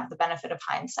 they're going to have the benefit of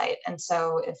hindsight. And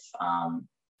so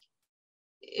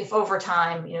if over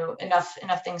time, enough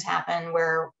things happen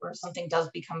where something does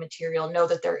become material, know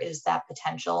that there is that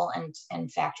potential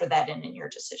and factor that in your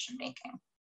decision making.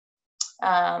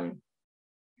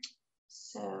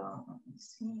 So let me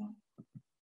see.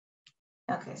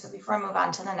 Okay, so before I move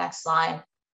on to the next slide,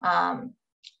 I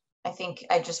think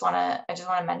I just want to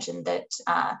mention that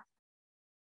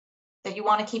that you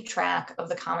want to keep track of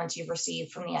the comments you've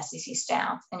received from the SEC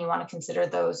staff, and you want to consider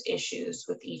those issues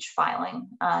with each filing.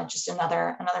 Just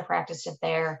another practice tip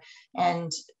there,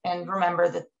 and remember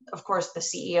that of course the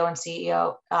CEO and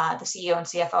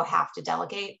CFO have to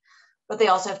delegate, but they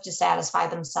also have to satisfy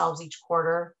themselves each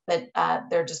quarter that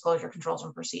their disclosure controls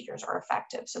and procedures are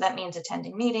effective. So that means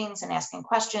attending meetings and asking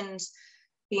questions,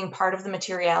 being part of the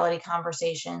materiality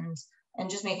conversations, and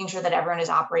just making sure that everyone is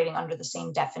operating under the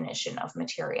same definition of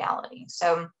materiality.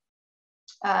 So,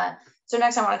 so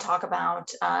next I want to talk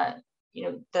about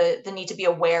the need to be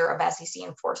aware of SEC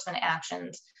enforcement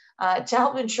actions to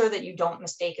help ensure that you don't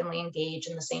mistakenly engage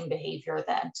in the same behavior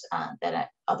that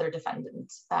other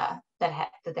defendants that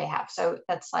they have. So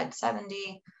that's slide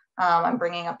 70. I'm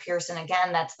bringing up Pearson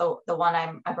again. That's the one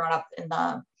I brought up in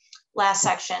the last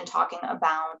section, talking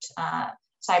about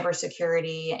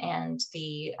cybersecurity and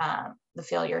the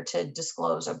failure to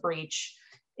disclose a breach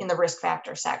in the risk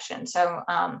factor section. So,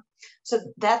 so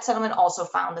that settlement also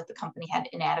found that the company had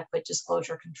inadequate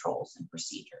disclosure controls and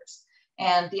procedures.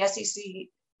 And the SEC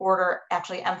order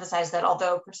actually emphasized that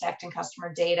although protecting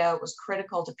customer data was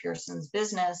critical to Pearson's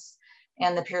business,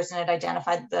 and the Pearson had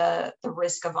identified the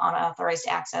risk of unauthorized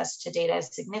access to data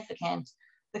as significant,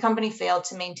 the company failed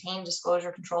to maintain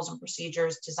disclosure controls and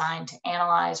procedures designed to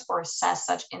analyze or assess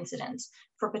such incidents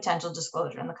for potential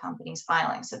disclosure in the company's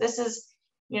filing. So this is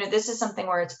something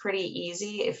where it's pretty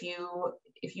easy. If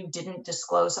you didn't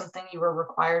disclose something you were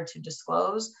required to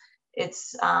disclose,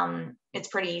 it's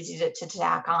pretty easy to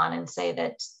tack on and say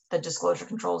that the disclosure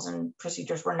controls and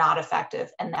procedures were not effective,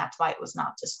 and that's why it was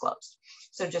not disclosed.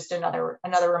 So just another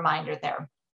reminder there.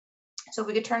 So if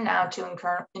we could turn now to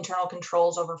internal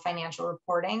controls over financial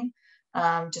reporting,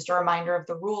 just a reminder of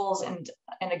the rules, and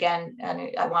again,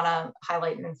 I want to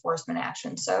highlight an enforcement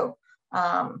action. So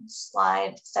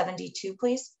slide 72,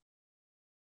 please.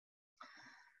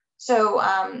 So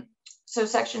so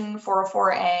section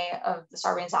 404A of the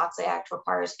Sarbanes-Oxley Act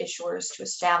requires issuers to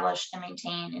establish and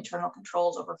maintain internal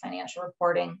controls over financial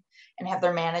reporting and have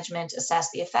their management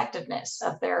assess the effectiveness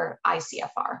of their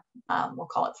ICFR, we'll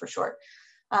call it for short.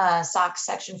 SOX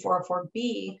section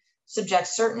 404B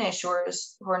subjects certain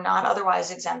issuers who are not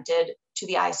otherwise exempted to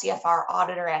the ICFR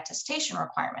auditor attestation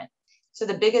requirement. So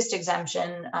the biggest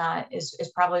exemption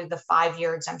is probably the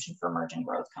 5-year exemption for emerging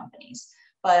growth companies.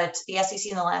 but the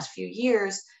SEC in the last few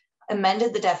years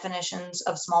amended the definitions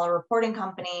of smaller reporting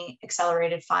company,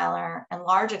 accelerated filer, and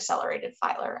large accelerated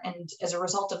filer. And as a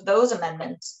result of those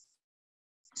amendments,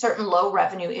 certain low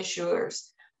revenue issuers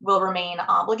will remain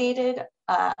obligated,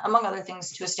 among other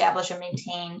things, to establish and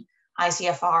maintain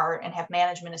ICFR and have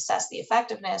management assess the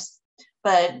effectiveness,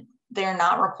 but they're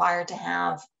not required to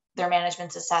have their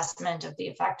management's assessment of the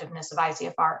effectiveness of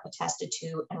ICFR attested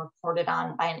to and reported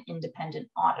on by an independent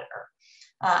auditor.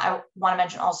 I want to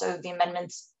mention also the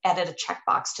amendments added a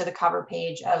checkbox to the cover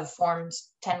page of Forms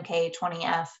 10K,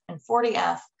 20F, and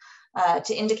 40F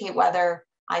to indicate whether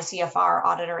ICFR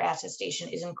auditor attestation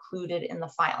is included in the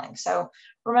filing. So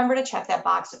remember to check that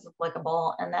box if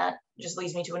applicable. And that just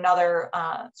leads me to another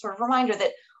sort of reminder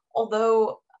that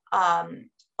although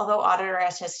auditor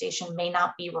attestation may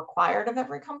not be required of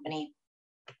every company,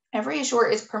 every issuer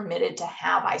is permitted to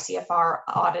have ICFR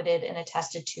audited and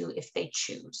attested to if they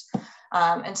choose.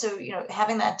 And so,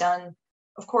 having that done,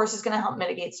 of course, is going to help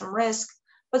mitigate some risk,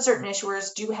 but certain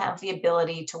issuers do have the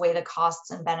ability to weigh the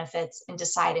costs and benefits in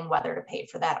deciding whether to pay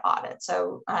for that audit.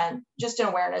 So just an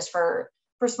awareness for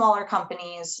smaller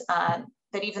companies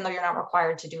that even though you're not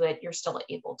required to do it, you're still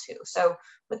able to. So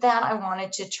with that, I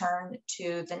wanted to turn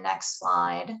to the next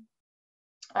slide,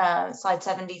 slide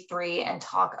 73, and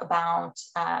talk about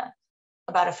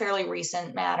a fairly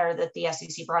recent matter that the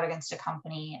SEC brought against a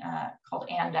company called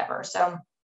Andeavor. So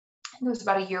it was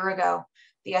about a year ago.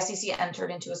 The SEC entered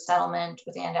into a settlement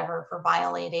with Andeavor for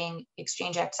violating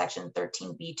Exchange Act Section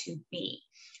 13B2B,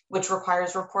 which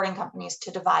requires reporting companies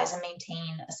to devise and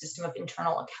maintain a system of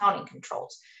internal accounting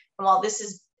controls. And while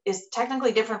this is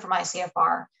technically different from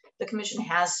ICFR, the Commission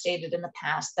has stated in the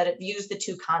past that it views the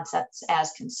two concepts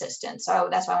as consistent. So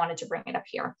that's why I wanted to bring it up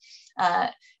here.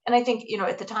 And I think,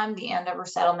 at the time, the Andeavor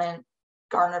settlement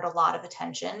garnered a lot of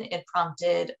attention. It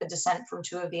prompted a dissent from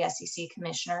two of the SEC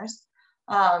commissioners.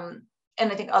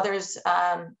 And I think others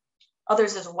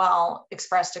as well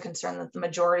expressed a concern that the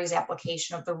majority's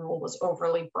application of the rule was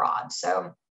overly broad.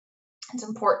 So it's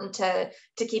important to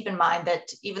keep in mind that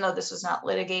even though this was not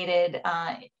litigated,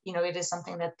 it is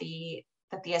something that the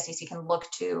SEC can look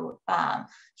to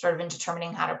sort of in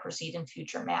determining how to proceed in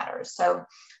future matters. So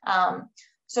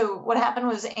what happened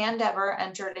was Andeavor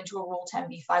entered into a Rule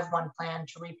 10b5-1 plan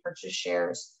to repurchase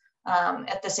shares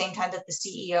at the same time that the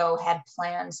CEO had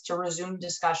plans to resume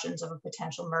discussions of a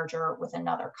potential merger with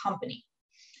another company.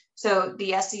 So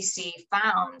the SEC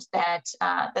found that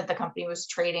the company was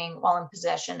trading while in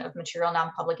possession of material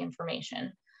non-public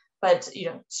information, but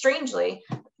strangely,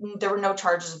 there were no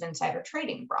charges of insider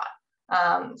trading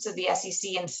brought. So the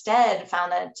SEC instead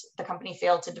found that the company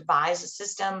failed to devise a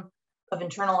system of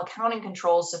internal accounting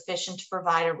controls sufficient to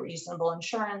provide a reasonable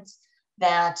assurance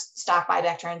that stock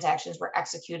buyback transactions were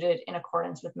executed in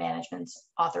accordance with management's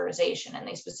authorization. And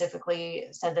they specifically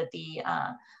said that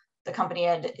the company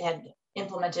had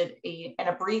implemented an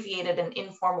abbreviated and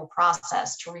informal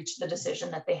process to reach the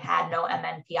decision that they had no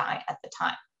MNPI at the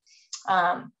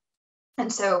time.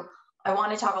 And so I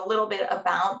want to talk a little bit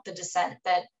about the dissent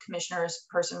that Commissioners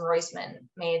Person Roisman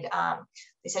made.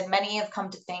 They said many have come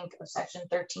to think of Section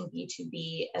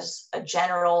 13B2B as a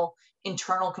general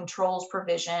internal controls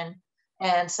provision,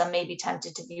 and some may be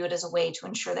tempted to view it as a way to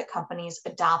ensure that companies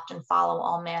adopt and follow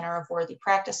all manner of worthy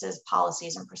practices,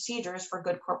 policies, and procedures for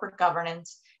good corporate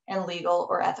governance and legal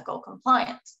or ethical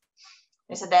compliance.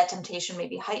 They said that temptation may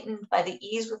be heightened by the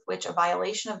ease with which a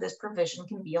violation of this provision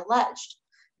can be alleged.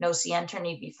 No scienter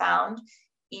need be found.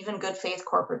 Even good faith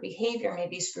corporate behavior may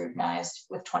be scrutinized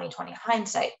with 20/20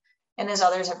 hindsight. And as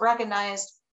others have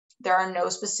recognized, there are no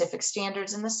specific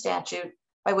standards in the statute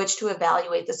by which to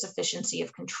evaluate the sufficiency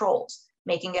of controls,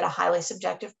 making it a highly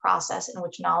subjective process in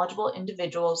which knowledgeable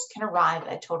individuals can arrive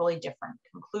at totally different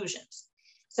conclusions.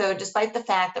 So despite the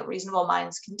fact that reasonable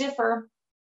minds can differ,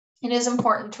 it is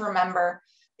important to remember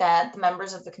that the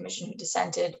members of the commission who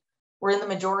dissented were in the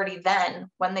majority then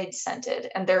when they dissented,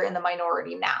 and they're in the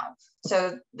minority now.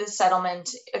 So this settlement,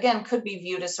 again, could be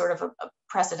viewed as sort of a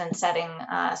precedent-setting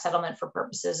settlement for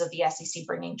purposes of the SEC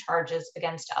bringing charges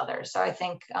against others. So I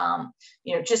think,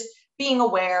 just being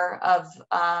aware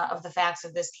of the facts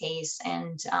of this case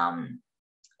and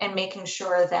making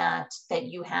sure that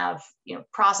you have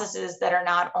processes that are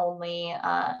not only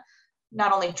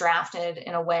drafted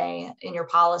in a way in your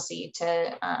policy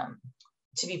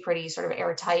to be pretty sort of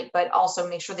airtight, but also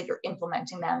make sure that you're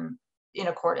implementing them in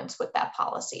accordance with that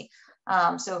policy.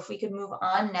 So if we could move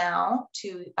on now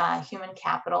to human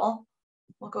capital,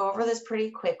 we'll go over this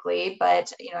pretty quickly,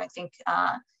 but I think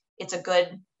it's a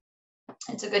good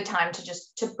time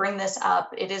to bring this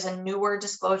up. It is a newer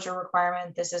disclosure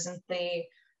requirement. This isn't the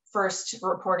first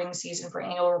reporting season for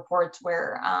annual reports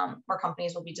where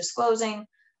companies will be disclosing,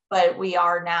 but we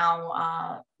are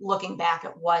now looking back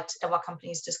at what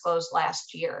companies disclosed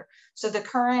last year. So the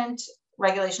current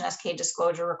Regulation SK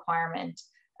disclosure requirement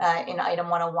in item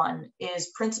 101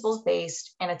 is principles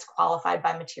based, and it's qualified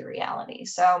by materiality.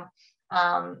 So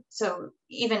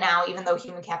even now, even though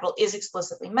human capital is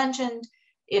explicitly mentioned,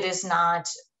 it is not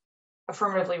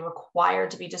affirmatively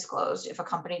required to be disclosed if a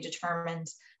company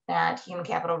determines that human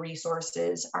capital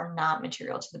resources are not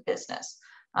material to the business.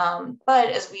 But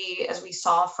as we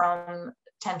saw from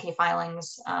 10K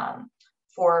filings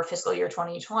for fiscal year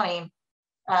 2020,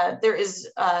 there is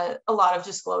a lot of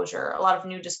disclosure, a lot of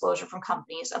new disclosure from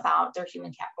companies about their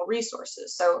human capital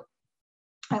resources. So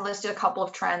I listed a couple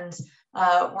of trends: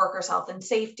 workers' health and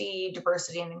safety,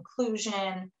 diversity and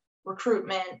inclusion,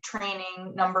 recruitment,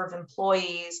 training, number of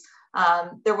employees.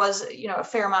 There was, a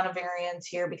fair amount of variance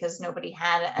here because nobody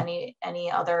had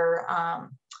any other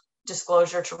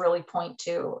disclosure to really point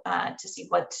to see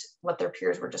what their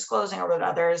peers were disclosing or what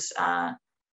others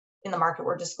in the market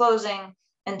were disclosing.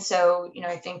 And so,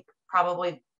 I think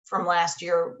probably from last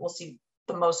year, we'll see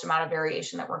the most amount of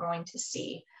variation that we're going to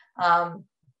see.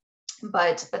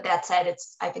 But that said,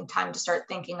 it's, I think, time to start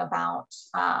thinking about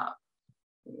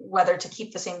whether to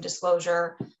keep the same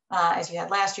disclosure as you had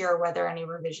last year, or whether any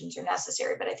revisions are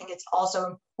necessary. But I think it's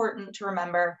also important to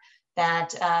remember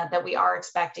that that we are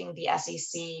expecting the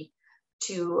SEC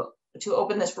to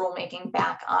open this rulemaking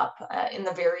back up in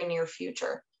the very near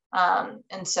future.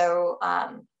 And so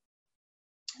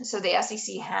the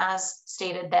SEC has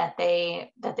stated that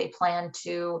they plan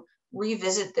to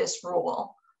revisit this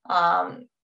rule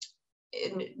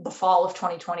in the fall of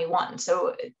 2021.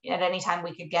 So at any time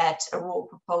we could get a rule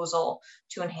proposal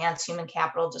to enhance human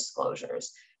capital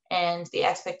disclosures. And the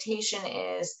expectation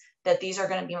is that these are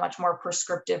going to be much more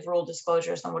prescriptive rule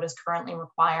disclosures than what is currently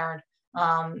required.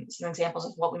 Some examples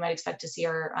of what we might expect to see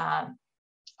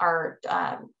are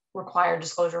required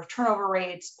disclosure of turnover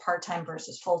rates, part-time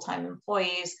versus full-time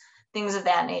employees, things of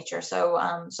that nature.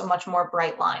 So, so much more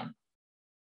bright line.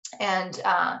 And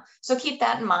so keep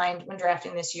that in mind when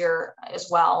drafting this year as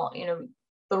well.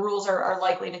 The rules are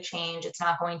likely to change. It's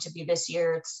not going to be this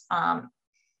year. It's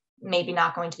maybe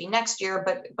not going to be next year,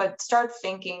 but start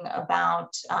thinking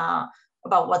about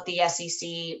what the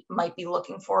SEC might be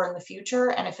looking for in the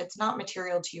future. And if it's not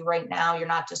material to you right now, you're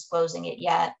not disclosing it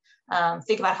yet,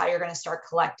 think about how you're going to start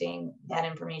collecting that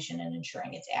information and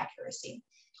ensuring its accuracy.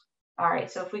 All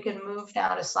right, so if we could move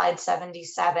now to slide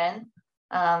 77.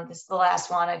 This is the last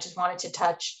one. I just wanted to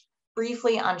touch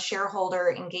briefly on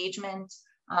shareholder engagement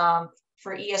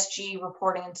for ESG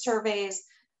reporting and surveys.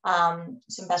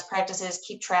 Some best practices: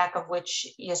 keep track of which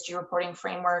ESG reporting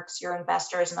frameworks your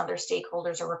investors and other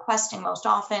stakeholders are requesting most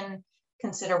often.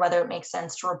 Consider whether it makes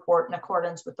sense to report in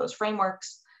accordance with those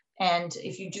frameworks. And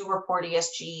if you do report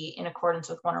ESG in accordance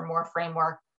with one or more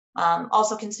framework,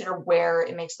 also consider where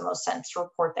it makes the most sense to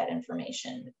report that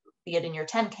information, be it in your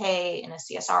 10K, in a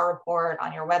CSR report,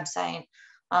 on your website.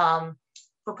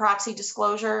 For proxy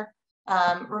disclosure,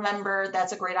 remember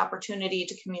that's a great opportunity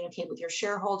to communicate with your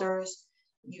shareholders.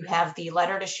 You have the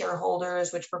letter to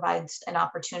shareholders, which provides an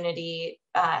opportunity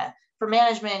for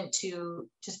management to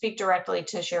speak directly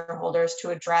to shareholders to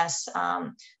address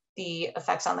the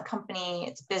effects on the company,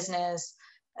 its business,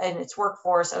 and its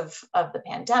workforce of the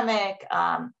pandemic,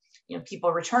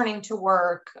 people returning to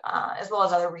work, as well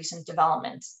as other recent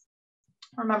developments.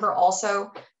 Remember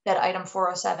also that item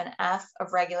 407F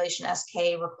of Regulation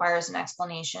SK requires an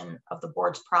explanation of the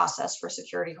board's process for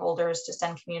security holders to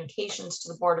send communications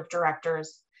to the board of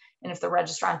directors. And if the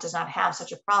registrant does not have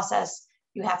such a process,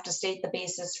 you have to state the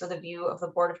basis for the view of the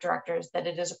board of directors that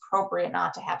it is appropriate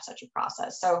not to have such a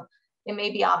process. So it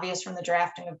may be obvious from the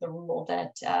drafting of the rule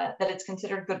that it's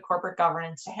considered good corporate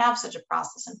governance to have such a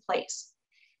process in place.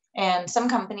 And some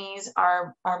companies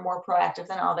are more proactive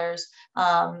than others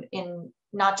in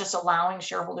not just allowing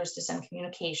shareholders to send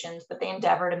communications, but they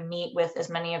endeavor to meet with as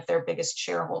many of their biggest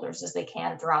shareholders as they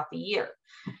can throughout the year.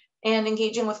 And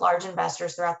engaging with large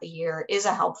investors throughout the year is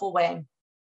a helpful way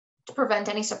to prevent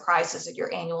any surprises at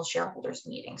your annual shareholders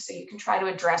meeting. So you can try to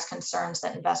address concerns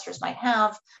that investors might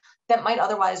have that might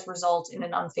otherwise result in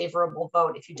an unfavorable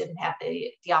vote if you didn't have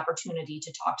the opportunity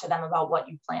to talk to them about what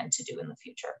you plan to do in the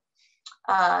future.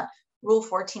 Rule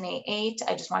 14A8,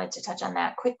 I just wanted to touch on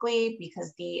that quickly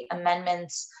because the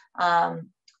amendments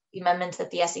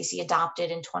that the SEC adopted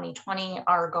in 2020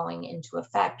 are going into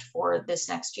effect for this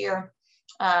next year.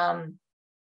 I'll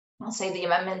say the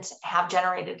amendments have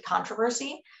generated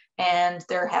controversy, and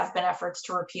there have been efforts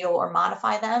to repeal or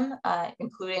modify them,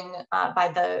 including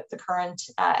by the current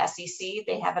SEC.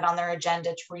 They have it on their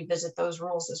agenda to revisit those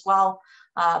rules as well,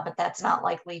 but that's not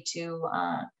likely to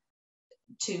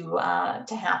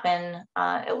happen,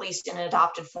 at least in an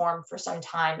adopted form, for some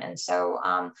time. And so,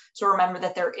 so remember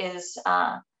that there is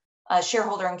a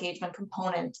shareholder engagement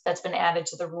component that's been added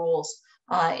to the rules.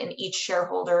 And each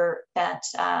shareholder that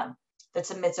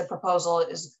submits a proposal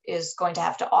is going to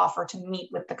have to offer to meet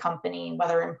with the company,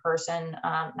 whether in person,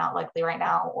 not likely right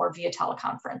now, or via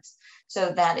teleconference. So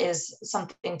that is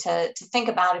something to think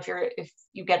about if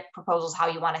you get proposals, how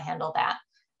you want to handle that.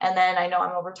 And then I know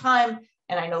I'm over time,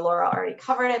 and I know Laura already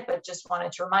covered it, but just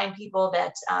wanted to remind people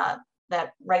that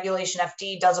that Regulation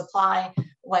FD does apply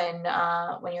when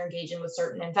you're engaging with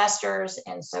certain investors.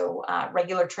 And so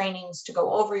regular trainings to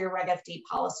go over your Reg FD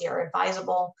policy are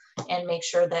advisable, and make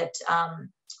sure that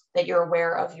that you're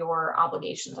aware of your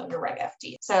obligations under Reg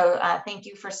FD. So thank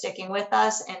you for sticking with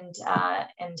us, and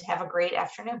have a great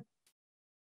afternoon.